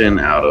confrontation,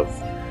 out of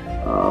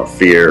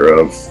fear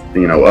of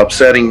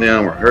upsetting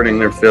them or hurting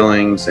their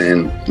feelings.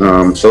 And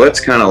so that's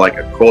kind of like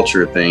a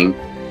culture thing,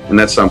 and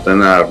that's something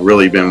that I've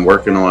really been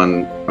working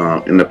on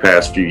in the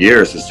past few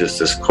years, is just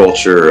this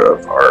culture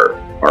of our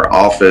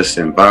office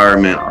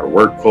environment, our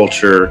work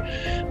culture.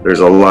 There's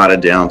a lot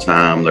of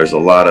downtime, there's a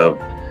lot of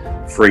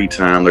free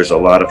time, there's a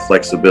lot of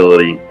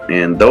flexibility,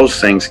 and those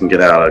things can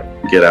get out of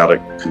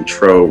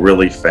control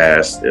really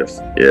fast if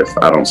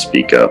I don't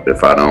speak up,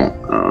 if I don't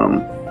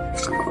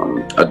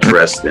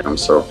address them.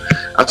 So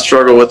I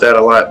struggle with that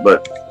a lot,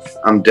 but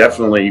I'm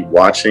definitely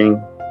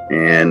watching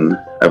and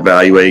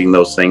evaluating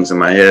those things in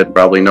my head.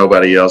 Probably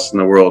nobody else in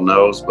the world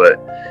knows, but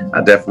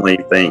I definitely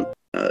think,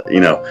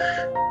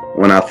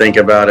 when I think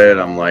about it,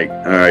 I'm like,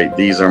 all right,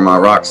 these are my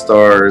rock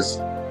stars,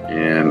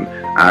 and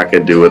I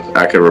could do it.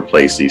 I could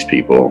replace these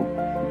people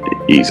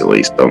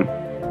easily. So.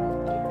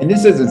 And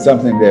this isn't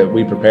something that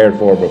we prepared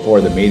for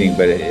before the meeting,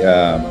 but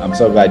I'm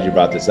so glad you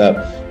brought this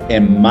up.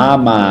 In my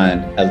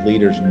mind, a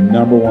leader's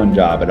number one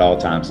job at all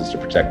times is to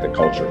protect the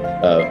culture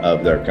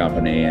of their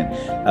company.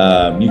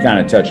 And you kind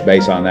of touched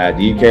base on that.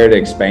 Do you care to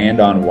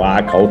expand on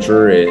why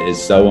culture is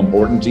so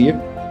important to you?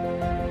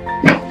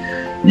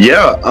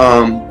 Yeah.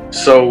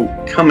 So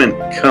coming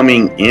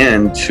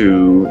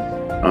into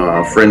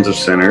Friends of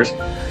Sinners,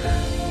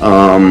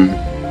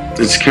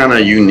 it's kind of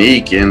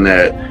unique in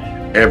that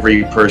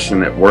every person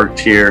that worked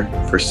here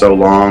for so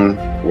long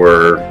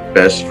were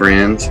best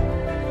friends.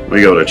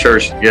 We go to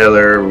church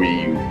together.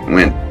 We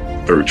went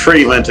through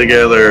treatment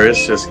together.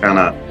 It's just kind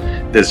of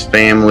this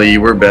family.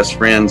 We're best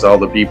friends. All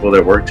the people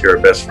that worked here are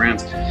best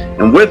friends.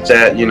 And with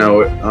that,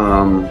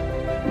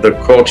 the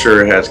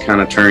culture has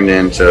kind of turned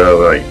into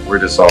like, we're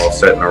just all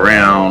sitting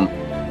around,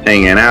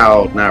 hanging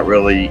out, not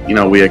really,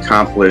 we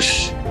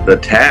accomplish the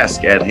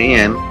task at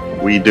hand.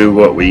 We do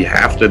what we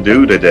have to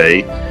do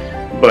today,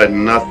 but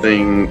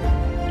nothing,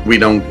 we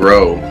don't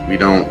grow. We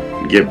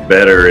don't get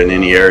better in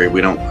any area. We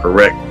don't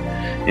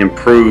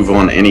improve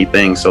on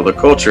anything. So the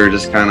culture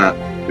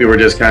we were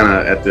just kind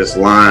of at this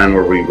line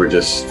where we were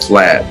just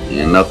flat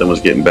and nothing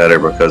was getting better,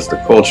 because the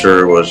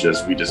culture was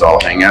just, we just all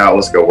hang out.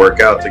 Let's go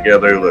work out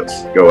together.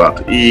 Let's go out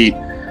to eat,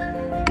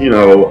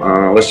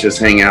 let's just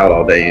hang out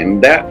all day.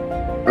 And that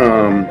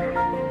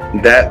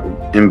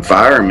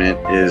environment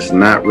is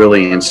not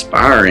really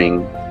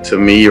inspiring to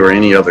me or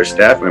any other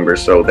staff member.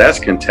 So that's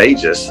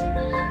contagious.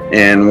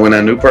 And when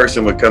a new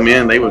person would come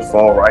in, they would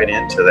fall right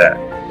into that.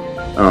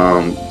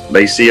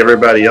 They see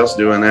everybody else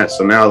doing that.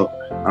 So now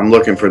I'm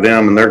looking for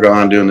them, and they're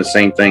gone doing the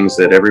same things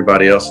that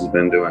everybody else has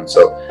been doing.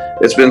 So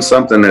it's been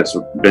something that's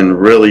been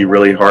really,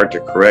 really hard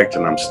to correct,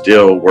 and I'm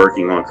still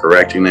working on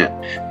correcting it.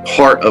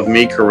 Part of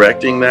me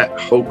correcting that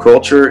whole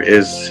culture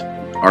is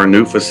our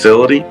new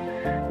facility.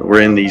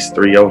 We're in these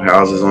 3 old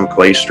houses on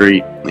Clay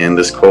Street, and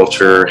this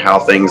culture, how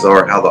things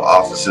are, how the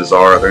offices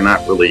are, they're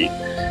not really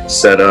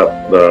set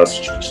up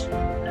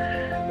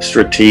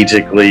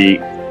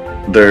strategically.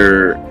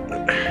 They're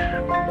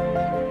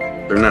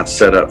not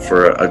set up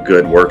for a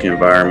good work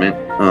environment.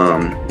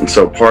 And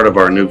so part of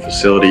our new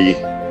facility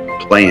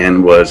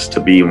plan was to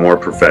be more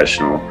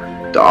professional,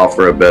 to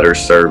offer a better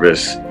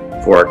service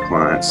for our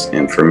clients,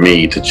 and for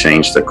me to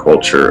change the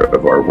culture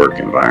of our work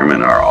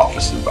environment, our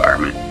office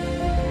environment.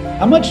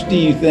 How much do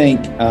you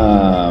think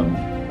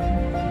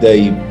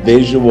the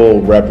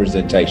visual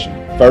representation,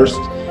 first,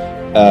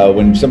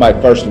 when somebody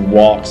first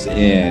walks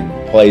in,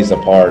 plays a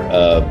part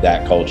of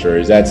that culture?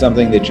 Is that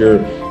something that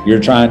you're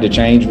trying to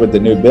change with the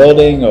new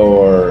building,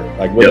 or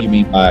like what do you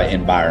mean by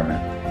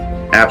environment?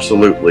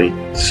 Absolutely.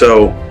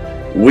 So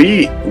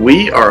we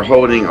are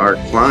holding our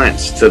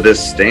clients to this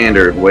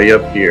standard way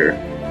up here.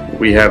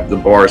 We have the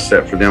bar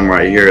set for them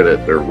right here,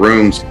 that their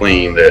room's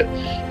clean, that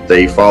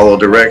they follow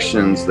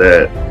directions,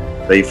 that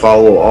they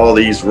follow all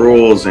these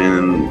rules,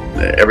 and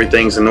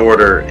everything's in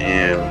order.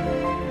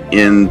 And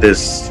in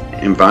this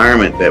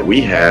environment that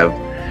we have,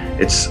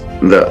 it's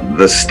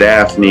the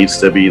staff needs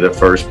to be the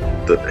first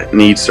that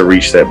needs to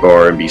reach that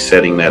bar and be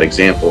setting that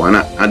example. And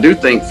I do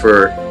think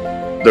for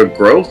the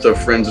growth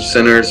of Friends of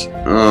Sinners,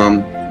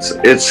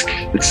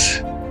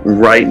 it's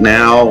right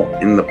now,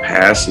 in the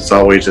past, it's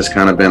always just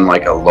kind of been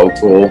like a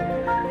local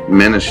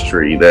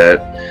ministry that,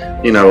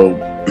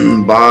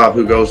 Bob,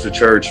 who goes to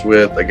church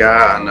with a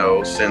guy I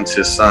know, sends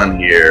his son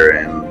here,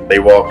 and they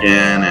walk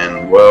in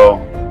and, well,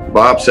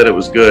 Bob said it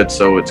was good,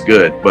 so it's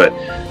good. But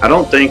I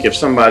don't think if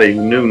somebody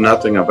who knew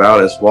nothing about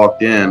us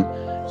walked in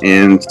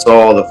and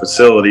saw the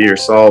facility or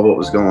saw what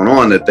was going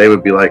on, that they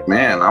would be like,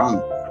 man,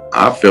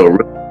 I feel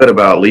really good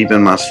about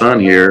leaving my son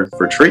here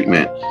for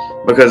treatment,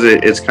 because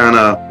it's kind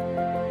of,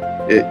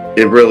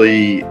 it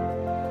really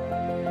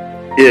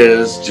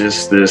is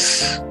just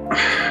this.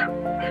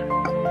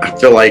 I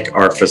feel like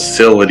our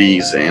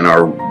facilities and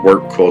our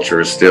work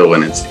culture is still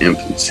in its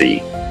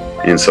infancy.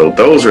 And so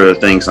those are the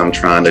things I'm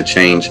trying to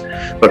change,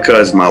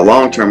 because my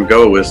long-term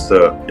goal is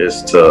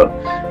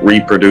to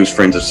reproduce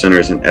Friends of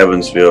Sinners in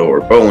Evansville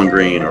or Bowling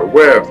Green or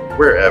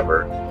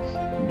wherever.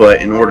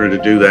 But in order to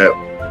do that,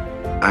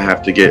 I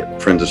have to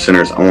get Friends of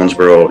Sinners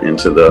Owensboro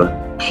into the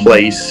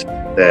place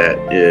that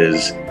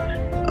is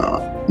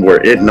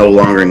where it no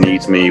longer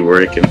needs me, where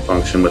it can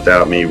function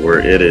without me, where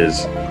it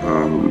is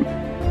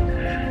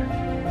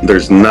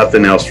there's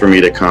nothing else for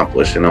me to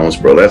accomplish in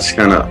Owensboro. That's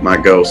kind of my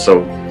goal. So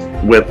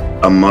with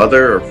a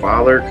mother or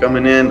father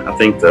coming in, I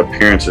think the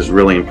appearance is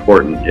really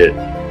important.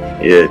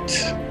 It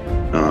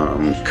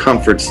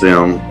comforts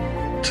them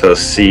to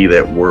see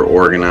that we're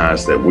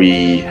organized, that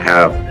we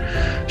have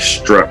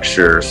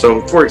structure.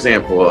 So for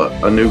example,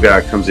 a new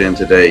guy comes in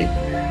today.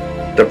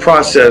 The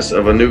process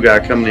of a new guy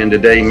coming in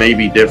today may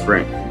be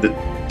different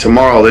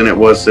tomorrow than it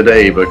was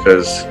today,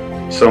 because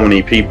so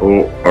many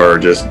people are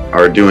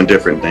doing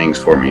different things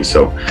for me.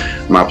 So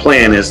my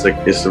plan is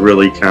to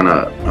really kind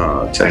of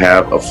to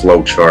have a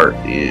flow chart,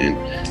 and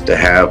to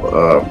have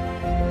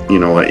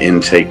an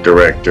intake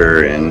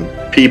director, and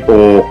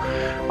people,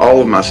 all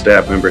of my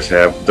staff members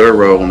have their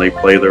role and they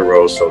play their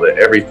role, so that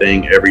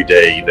everything every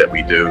day that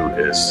we do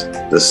is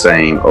the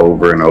same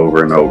over and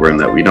over and over, and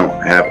that we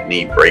don't have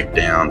any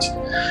breakdowns.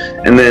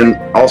 And then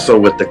also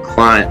with the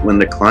client, when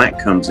the client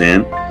comes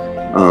in,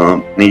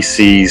 and he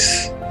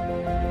sees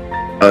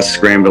us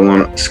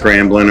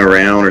scrambling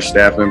around, or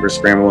staff members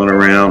scrambling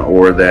around,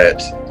 or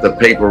that the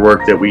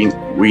paperwork that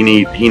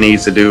he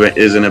needs to do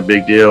isn't a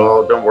big deal.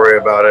 Oh, don't worry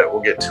about it,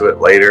 we'll get to it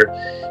later.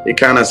 It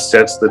kind of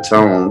sets the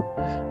tone.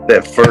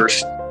 That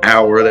first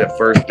hour, that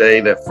first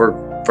day, that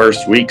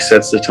first week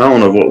sets the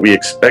tone of what we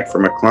expect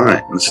from a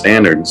client and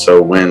standard. And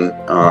so when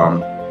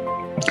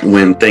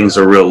things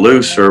are real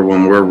loose, or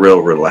when we're real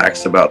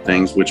relaxed about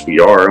things, which we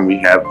are, and we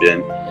have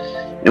been,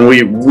 and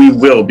we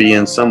will be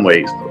in some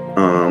ways,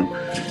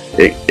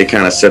 it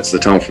kind of sets the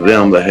tone for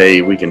them that,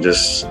 hey, we can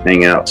just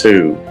hang out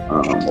too,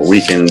 or we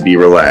can be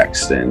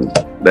relaxed. And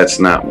that's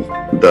not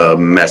the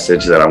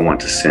message that I want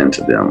to send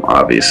to them,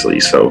 obviously.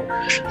 So,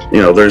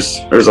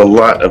 there's a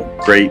lot of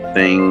great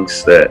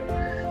things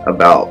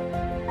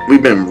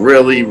we've been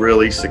really,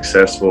 really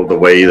successful the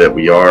way that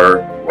we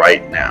are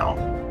right now,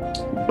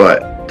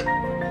 but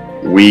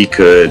we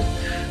could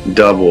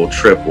double,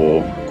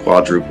 triple,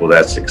 quadruple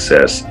that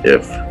success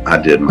if I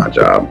did my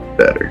job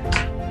better.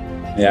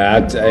 Yeah,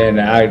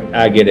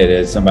 I get it.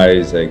 As somebody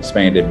who's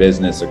expanded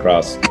business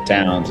across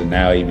towns and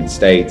now even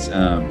states,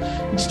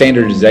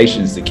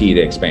 standardization is the key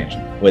to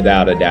expansion,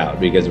 without a doubt.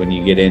 Because when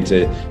you get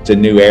into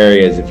new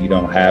areas, if you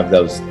don't have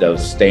those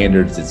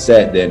standards that's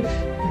set, then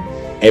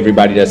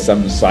everybody does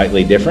something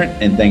slightly different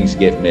and things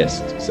get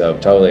missed. So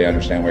totally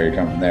understand where you're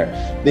coming from there.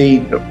 The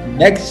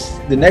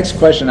next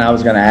question I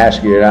was going to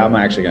ask you, and I'm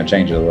actually going to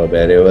change it a little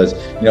bit. It was,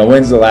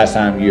 when's the last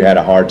time you had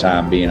a hard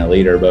time being a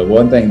leader? But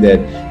one thing that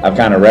I've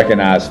kind of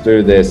recognized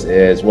through this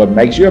is what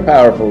makes you a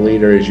powerful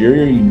leader is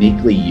you're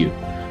uniquely you.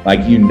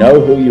 Like, you know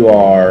who you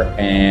are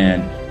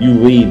and you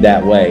lead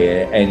that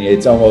way. And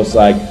it's almost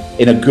like,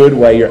 in a good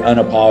way, you're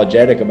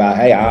unapologetic about,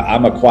 hey,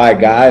 I'm a quiet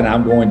guy and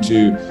I'm going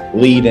to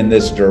lead in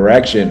this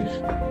direction.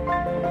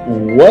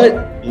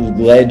 What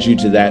led you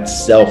to that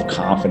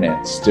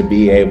self-confidence to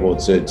be able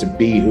to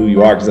be who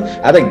you are? Because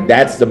I think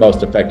that's the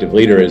most effective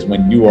leader, is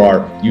when you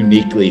are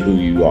uniquely who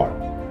you are.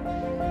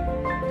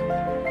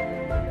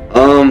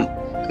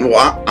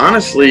 Well,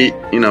 honestly,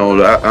 I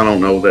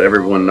don't know that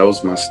everyone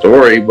knows my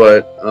story,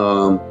 but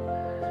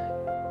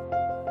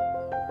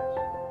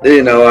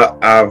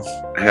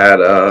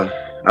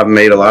I've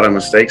made a lot of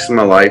mistakes in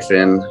my life,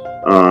 and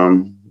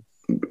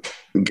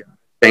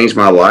changed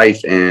my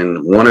life.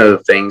 And one of the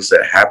things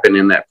that happened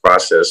in that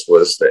process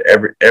was that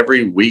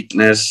every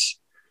weakness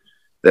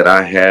that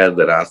I had,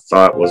 that I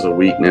thought was a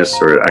weakness,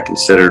 or I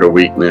considered a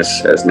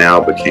weakness, has now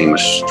became a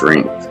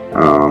strength.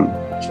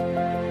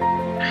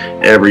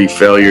 Every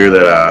failure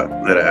that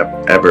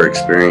I've ever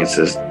experienced,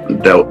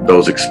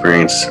 those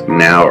experiences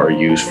now are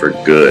used for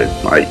good.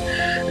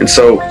 And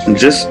so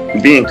just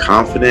being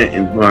confident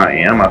in who I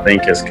am, I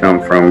think, has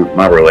come from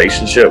my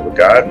relationship with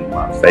God and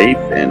my faith,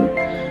 and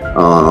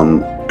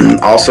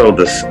also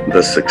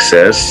the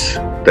success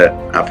that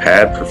I've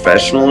had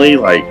professionally,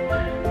 like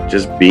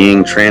just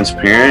being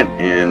transparent.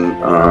 And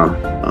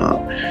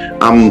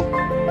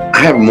I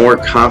have more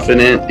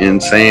confidence in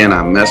saying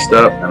I messed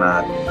up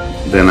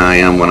than I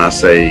am when I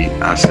say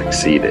I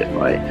succeeded.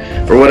 Like,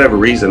 for whatever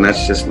reason,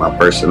 that's just my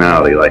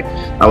personality. Like,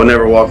 I would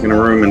never walk in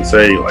a room and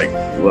say, like,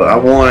 well, I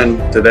won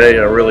today,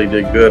 I really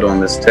did good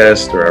on this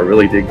test, or I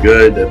really did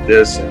good at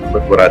this, and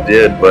look what I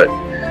did. But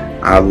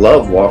I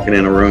love walking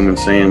in a room and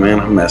saying, man,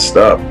 I messed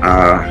up.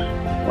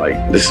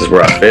 Like, this is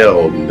where I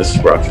failed, and this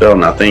is where I failed.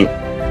 And I think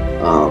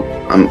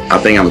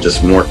I'm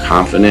just more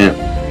confident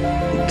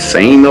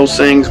saying those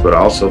things, but I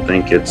also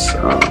think it's,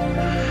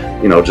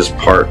 just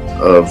part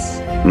of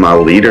my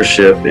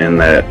leadership in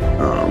that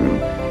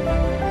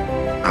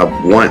I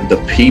want the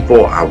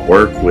people I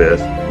work with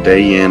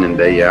day in and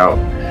day out,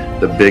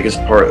 the biggest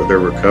part of their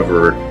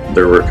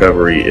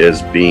recovery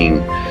is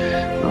being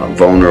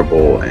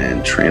vulnerable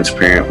and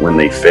transparent when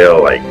they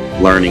fail, like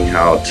learning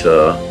how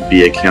to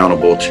be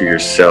accountable to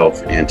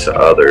yourself and to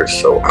others.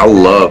 So I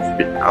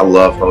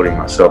love holding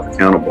myself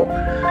accountable.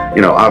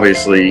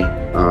 Obviously,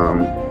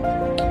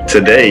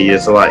 today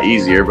it's a lot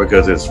easier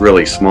because it's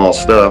really small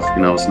stuff.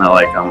 It's not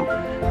like I'm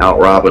out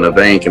robbing a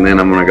bank and then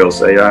I'm going to go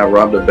say I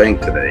robbed a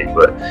bank today,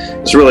 but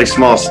it's really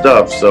small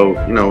stuff. So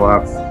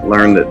I've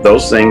learned that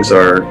those things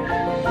are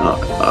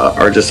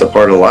just a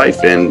part of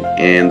life, and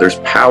there's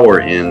power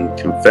in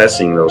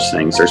confessing those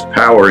things. There's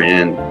power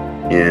in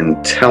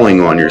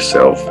telling on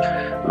yourself.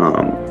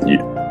 You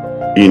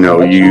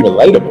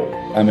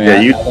relatable. I mean,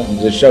 I think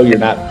to show you're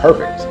not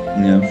perfect.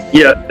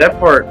 Yeah, that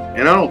part,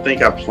 and I don't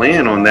think I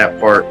plan on that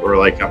part, or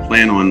like I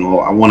plan on,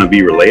 I want to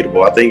be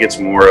relatable. I think it's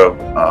more of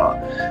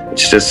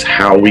it's just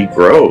how we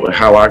grow,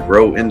 how I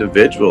grow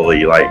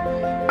individually. Like,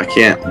 I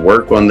can't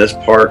work on this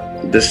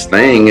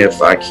thing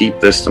if I keep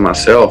this to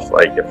myself.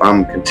 Like, if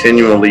I'm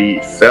continually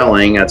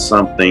failing at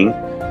something,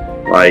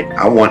 like,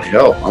 I want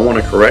help. I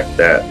want to correct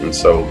that. And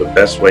so the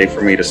best way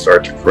for me to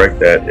start to correct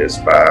that is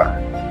by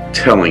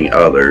telling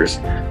others,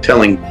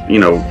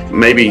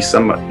 maybe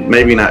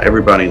not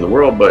everybody in the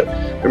world, but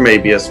there may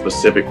be a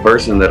specific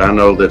person that I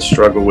know that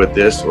struggle with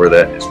this, or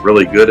that is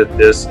really good at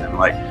this. And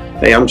like,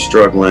 hey, I'm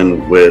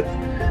struggling with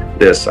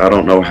this. I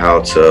don't know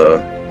how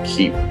to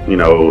keep,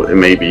 it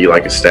may be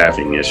like a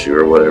staffing issue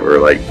or whatever,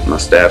 like my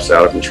staff's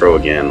out of control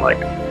again, like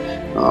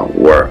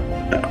where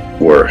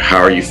how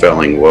are you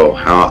failing? Well,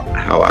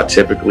 how I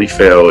typically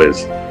fail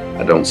is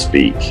I don't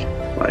speak.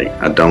 Like,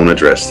 I don't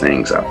address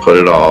things. I put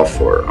it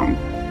off, or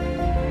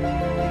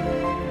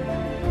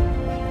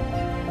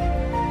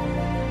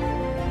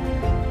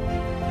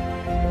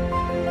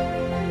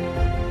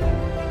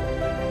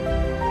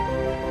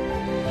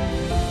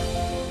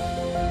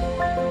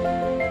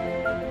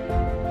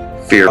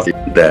fear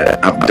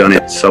that I've done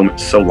it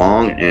so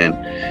long, and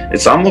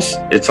it's almost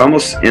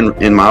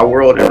in my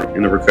world,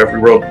 in the recovery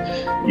world,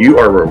 you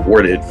are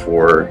rewarded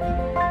for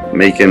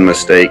making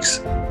mistakes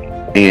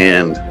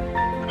and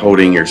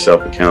holding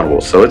yourself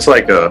accountable. So it's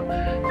like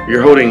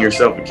you're holding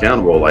yourself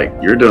accountable, like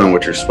you're doing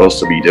what you're supposed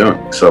to be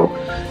doing. So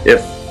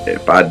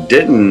if I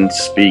didn't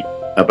speak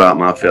about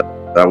my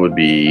failure, that would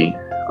be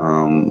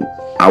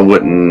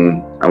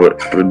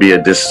it would be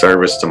a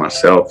disservice to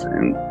myself,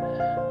 and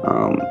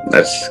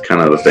that's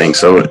kind of the thing.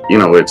 So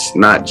it's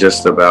not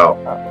just about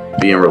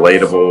being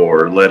relatable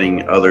or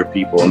letting other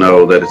people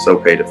know that it's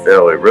okay to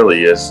fail. It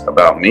really is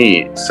about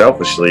me.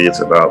 Selfishly, it's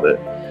about that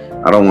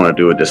I don't want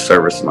to do a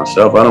disservice to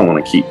myself. I don't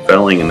want to keep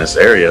failing in this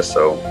area,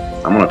 so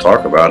I'm going to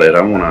talk about it.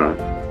 I want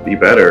to be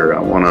better.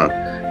 I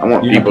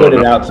want you people put to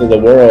it out to the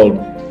world,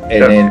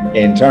 and then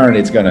in turn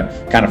it's going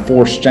to kind of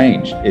force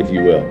change, if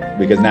you will,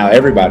 because now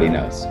everybody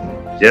knows.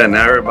 Yeah,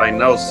 now everybody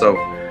knows. So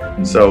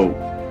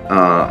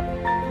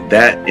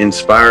that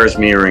inspires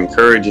me, or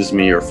encourages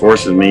me, or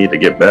forces me to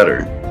get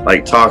better.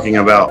 Like talking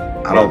about,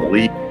 I don't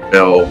believe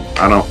fail.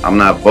 I'm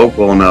not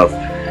vocal enough.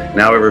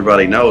 Now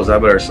everybody knows. I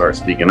better start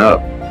speaking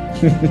up.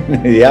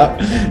 Yeah.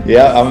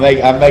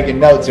 I'm making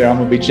notes here. I'm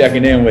gonna be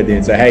checking in with you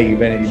and say, hey, you've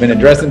been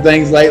addressing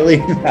things lately.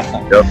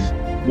 Yep.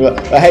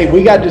 But hey,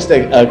 we got just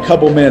a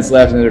couple minutes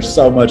left, and there's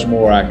so much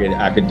more I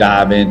could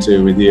dive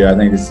into with you. I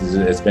think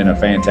it's been a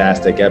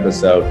fantastic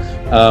episode.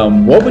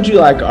 What would you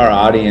like our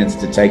audience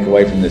to take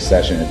away from this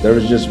session? If there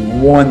was just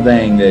one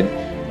thing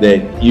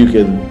that you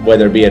could,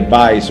 whether it be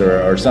advice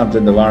or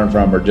something to learn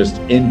from, or just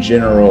in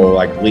general,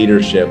 like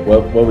leadership,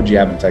 what would you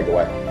have them take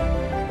away?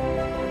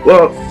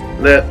 Well,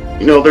 that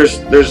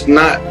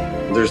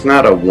there's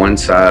not a one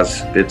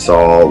size fits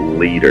all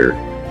leader.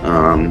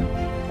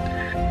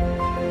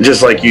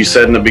 Just like you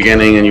said in the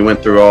beginning, and you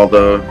went through all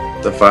the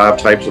 5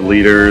 types of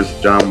leaders,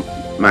 John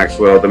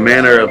Maxwell, the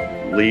manner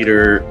of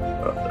leader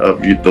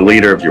of you, the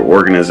leader of your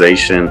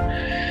organization,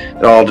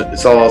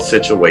 it's all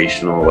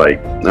situational. Like,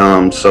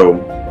 so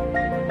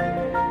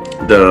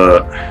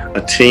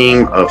a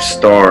team of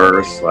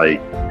stars, like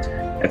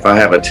if I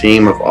have a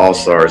team of all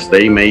stars,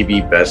 they may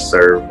be best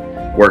served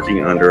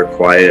working under a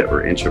quiet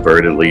or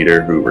introverted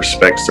leader who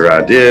respects their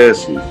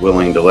ideas, who's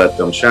willing to let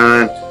them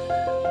shine.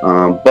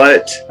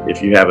 But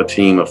if you have a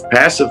team of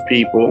passive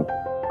people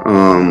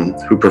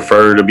who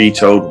prefer to be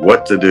told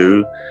what to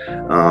do,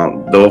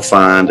 they'll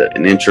find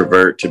an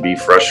introvert to be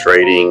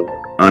frustrating,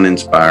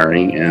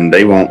 uninspiring, and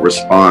they won't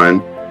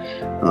respond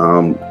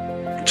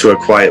to a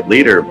quiet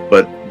leader.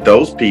 But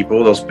those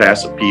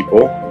passive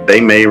people, they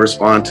may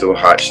respond to a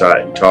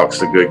hotshot who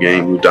talks a good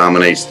game, who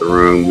dominates the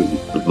room,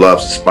 who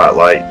loves the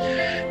spotlight,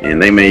 and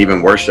they may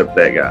even worship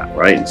that guy,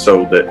 right? And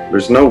so that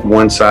there's no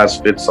one size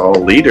fits all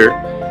leader.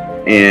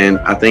 And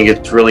I think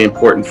it's really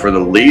important for the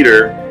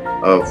leader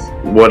of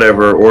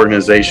whatever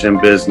organization,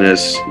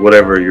 business,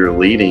 whatever you're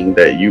leading,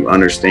 that you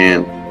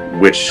understand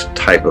which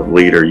type of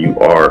leader you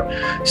are,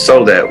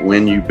 so that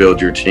when you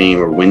build your team,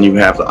 or when you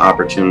have the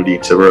opportunity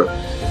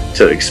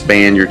to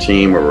expand your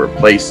team or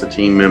replace a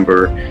team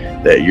member,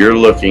 that you're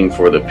looking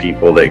for the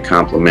people that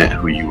complement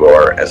who you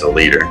are as a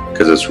leader.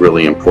 Because it's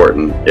really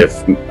important.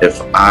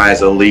 If I,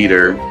 as a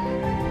leader,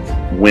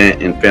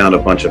 went and found a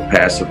bunch of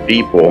passive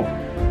people,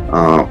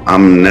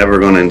 I'm never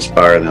going to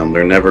inspire them.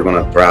 They're never going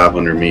to thrive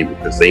under me,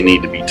 because they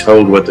need to be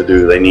told what to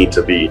do. They need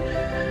to be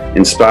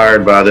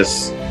inspired by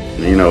this,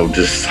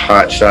 just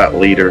hotshot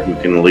leader who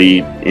can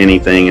lead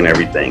anything and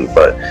everything.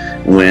 But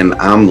when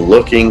I'm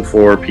looking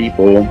for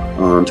people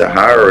to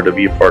hire or to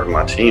be a part of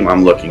my team,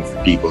 I'm looking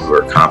for people who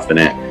are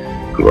confident,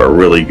 who are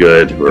really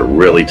good, who are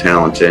really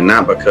talented.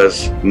 Not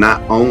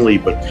only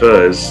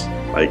because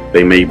like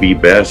they may be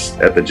best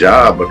at the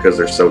job because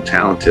they're so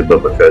talented,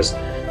 but because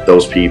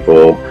those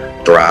people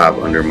thrive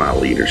under my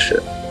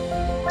leadership.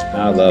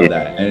 I love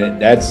that.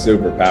 And that's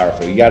super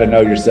powerful. You got to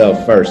know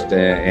yourself first,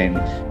 and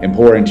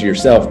pour into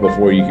yourself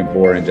before you can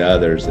pour into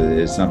others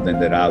is something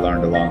that I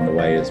learned along the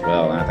way as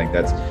well. And I think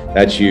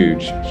that's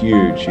huge.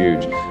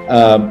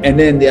 And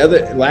then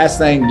the last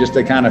thing, just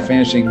a kind of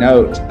finishing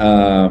note,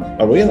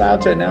 are we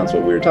allowed to announce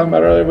what we were talking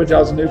about earlier with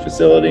y'all's new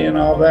facility and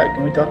all of that?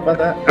 Can we talk about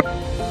that?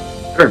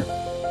 Sure.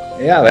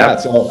 Yeah.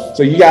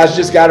 So you guys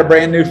just got a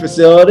brand new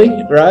facility,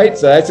 right?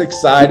 So that's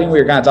exciting. We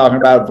were kind of talking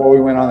about it before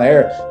we went on the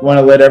air. You want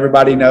to let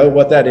everybody know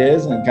what that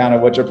is and kind of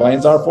what your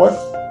plans are for it?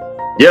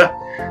 Yeah.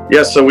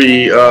 So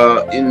we,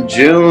 in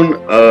June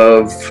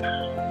of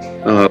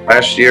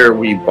last year,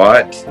 we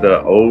bought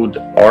the old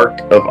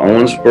Ark of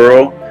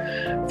Owensboro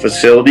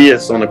facility.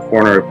 It's on the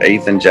corner of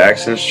 8th and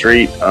Jackson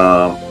Street.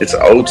 It's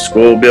an old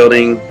school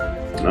building.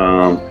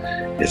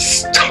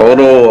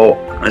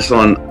 It's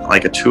on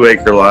like a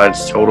 2-acre lot.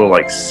 It's total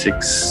like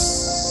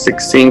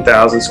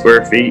 16,000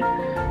 square feet.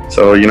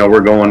 So,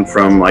 we're going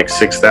from like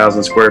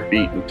 6,000 square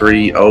feet and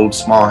 3 old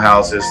small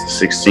houses to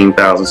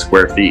 16,000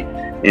 square feet.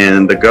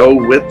 And the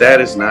goal with that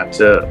is not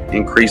to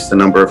increase the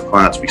number of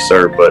clients we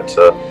serve, but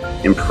to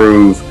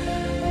improve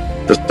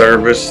the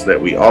service that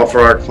we offer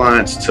our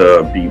clients,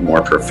 to be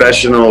more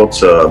professional,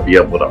 to be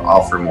able to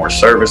offer more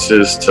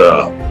services,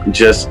 to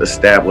just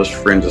establish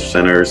friends of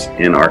centers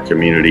in our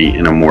community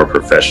in a more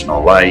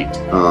professional light.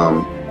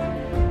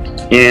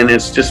 And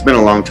it's just been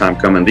a long time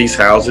coming. These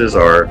houses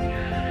are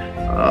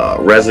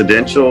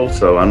residential,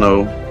 so I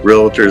know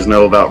realtors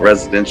know about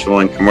residential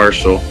and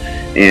commercial,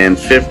 and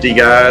 50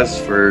 guys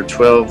for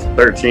 12,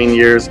 13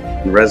 years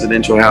in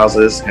residential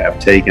houses have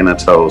taken a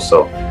toll.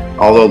 So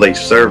although they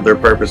serve their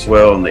purpose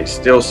well, and they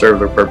still serve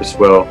their purpose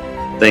well,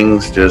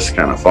 things just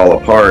kind of fall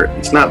apart.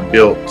 It's not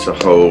built to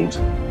hold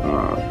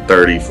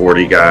 30,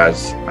 40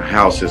 guys. A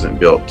house isn't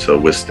built to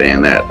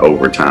withstand that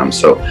over time.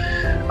 So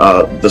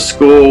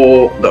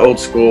the old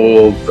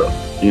school,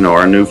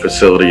 our new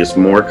facility is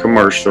more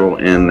commercial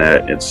in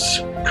that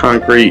it's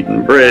concrete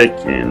and brick,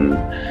 and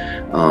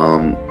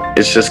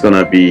it's just going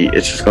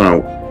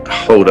to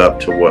hold up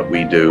to what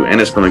we do,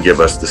 and it's going to give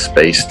us the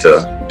space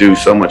to do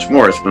so much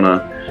more. It's going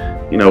to,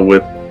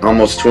 with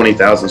almost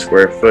 20,000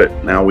 square foot,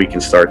 now we can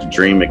start to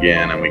dream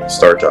again, and we can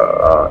start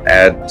to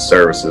add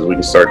services. We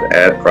can start to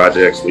add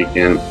projects. We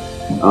can,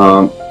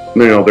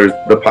 there's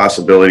the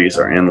possibilities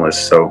are endless.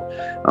 So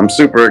I'm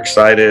super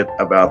excited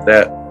about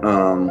that,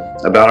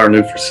 about our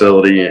new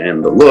facility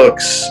and the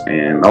looks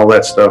and all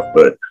that stuff,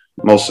 but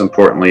most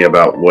importantly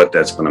about what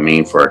that's going to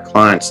mean for our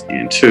clients,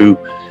 and two,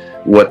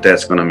 what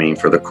that's going to mean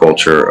for the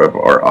culture of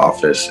our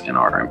office and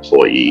our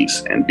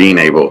employees, and being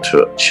able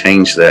to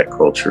change that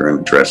culture and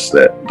address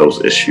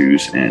those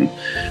issues, and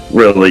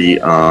really,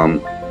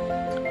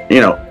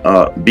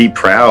 be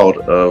proud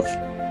of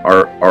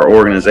our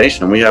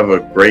organization. We have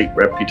a great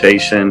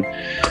reputation.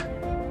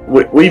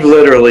 We've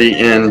literally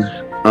in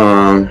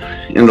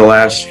the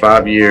last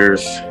 5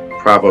 years,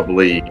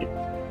 probably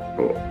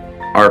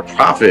our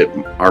profit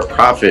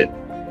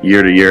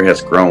year to year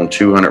has grown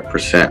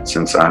 200%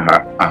 since I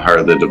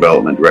hired the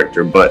development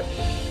director. But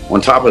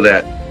on top of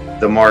that,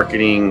 the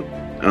marketing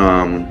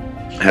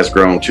has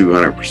grown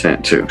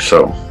 200% too.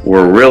 So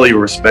we're really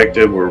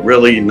respected. We're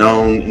really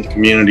known in the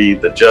community,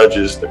 the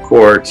judges, the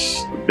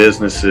courts, the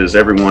businesses,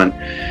 everyone.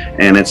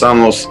 And it's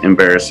almost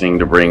embarrassing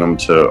to bring them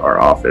to our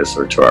office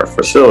or to our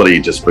facility,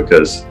 just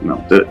because,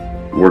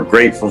 we're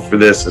grateful for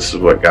this. This is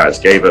what God's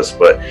gave us,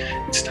 but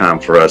it's time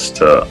for us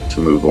to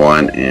move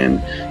on and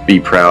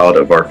be proud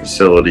of our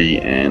facility,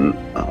 and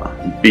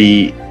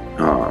be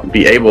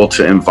able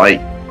to invite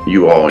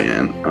you all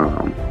in,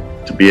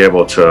 to be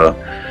able to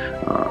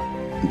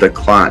the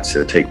clients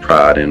to take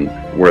pride in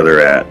where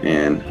they're at.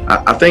 And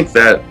I think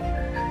that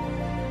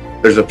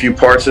there's a few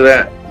parts of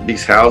that.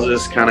 These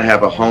houses kind of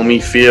have a homey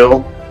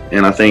feel,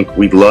 and I think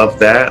we love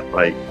that.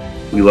 Like,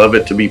 we love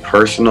it to be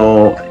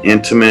personal,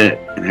 intimate,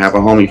 and have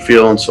a homey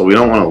feel, and so we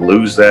don't want to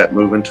lose that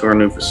moving to our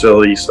new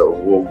facility. So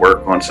we'll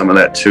work on some of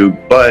that too.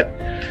 But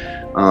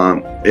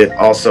it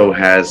also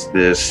has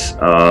this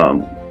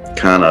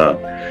kind of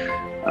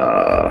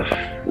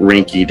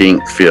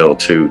rinky-dink feel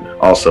to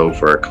also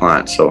for our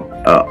clients. So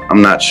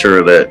I'm not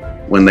sure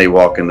that when they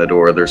walk in the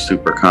door, they're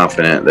super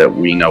confident that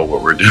we know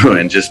what we're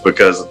doing just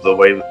because of the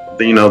way,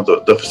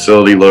 the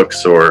facility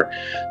looks or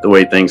the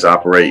way things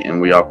operate,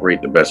 and we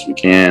operate the best we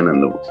can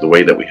and the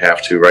way that we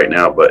have to right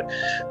now. But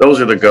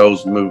those are the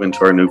goals, move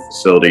into our new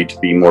facility to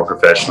be more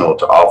professional,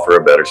 to offer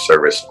a better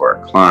service for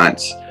our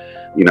clients,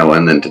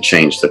 and then to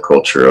change the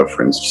culture of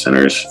Friends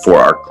Centers for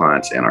our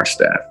clients and our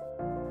staff.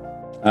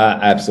 I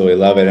absolutely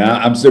love it. And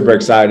I'm super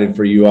excited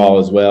for you all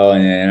as well.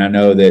 And I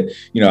know that,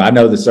 I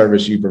know the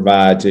service you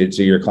provide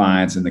to your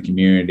clients and the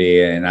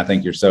community. And I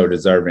think you're so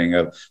deserving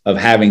of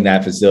having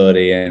that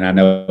facility. And I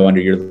know under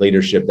your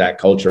leadership, that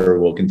culture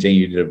will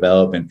continue to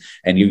develop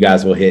and you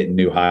guys will hit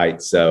new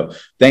heights. So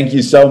thank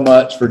you so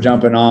much for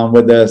jumping on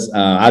with us.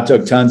 I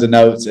took tons of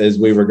notes as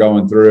we were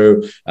going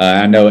through.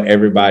 I know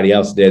everybody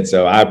else did.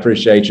 So I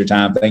appreciate your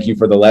time. Thank you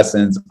for the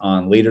lessons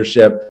on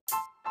leadership.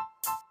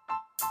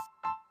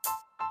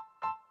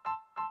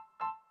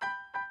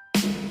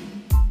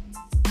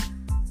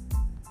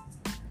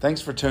 Thanks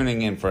for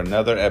tuning in for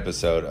another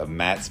episode of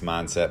Matt's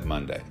Mindset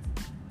Monday.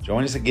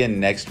 Join us again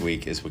next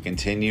week as we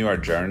continue our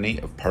journey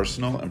of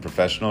personal and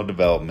professional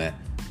development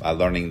by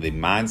learning the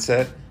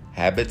mindset,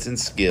 habits, and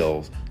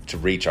skills to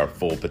reach our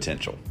full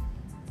potential.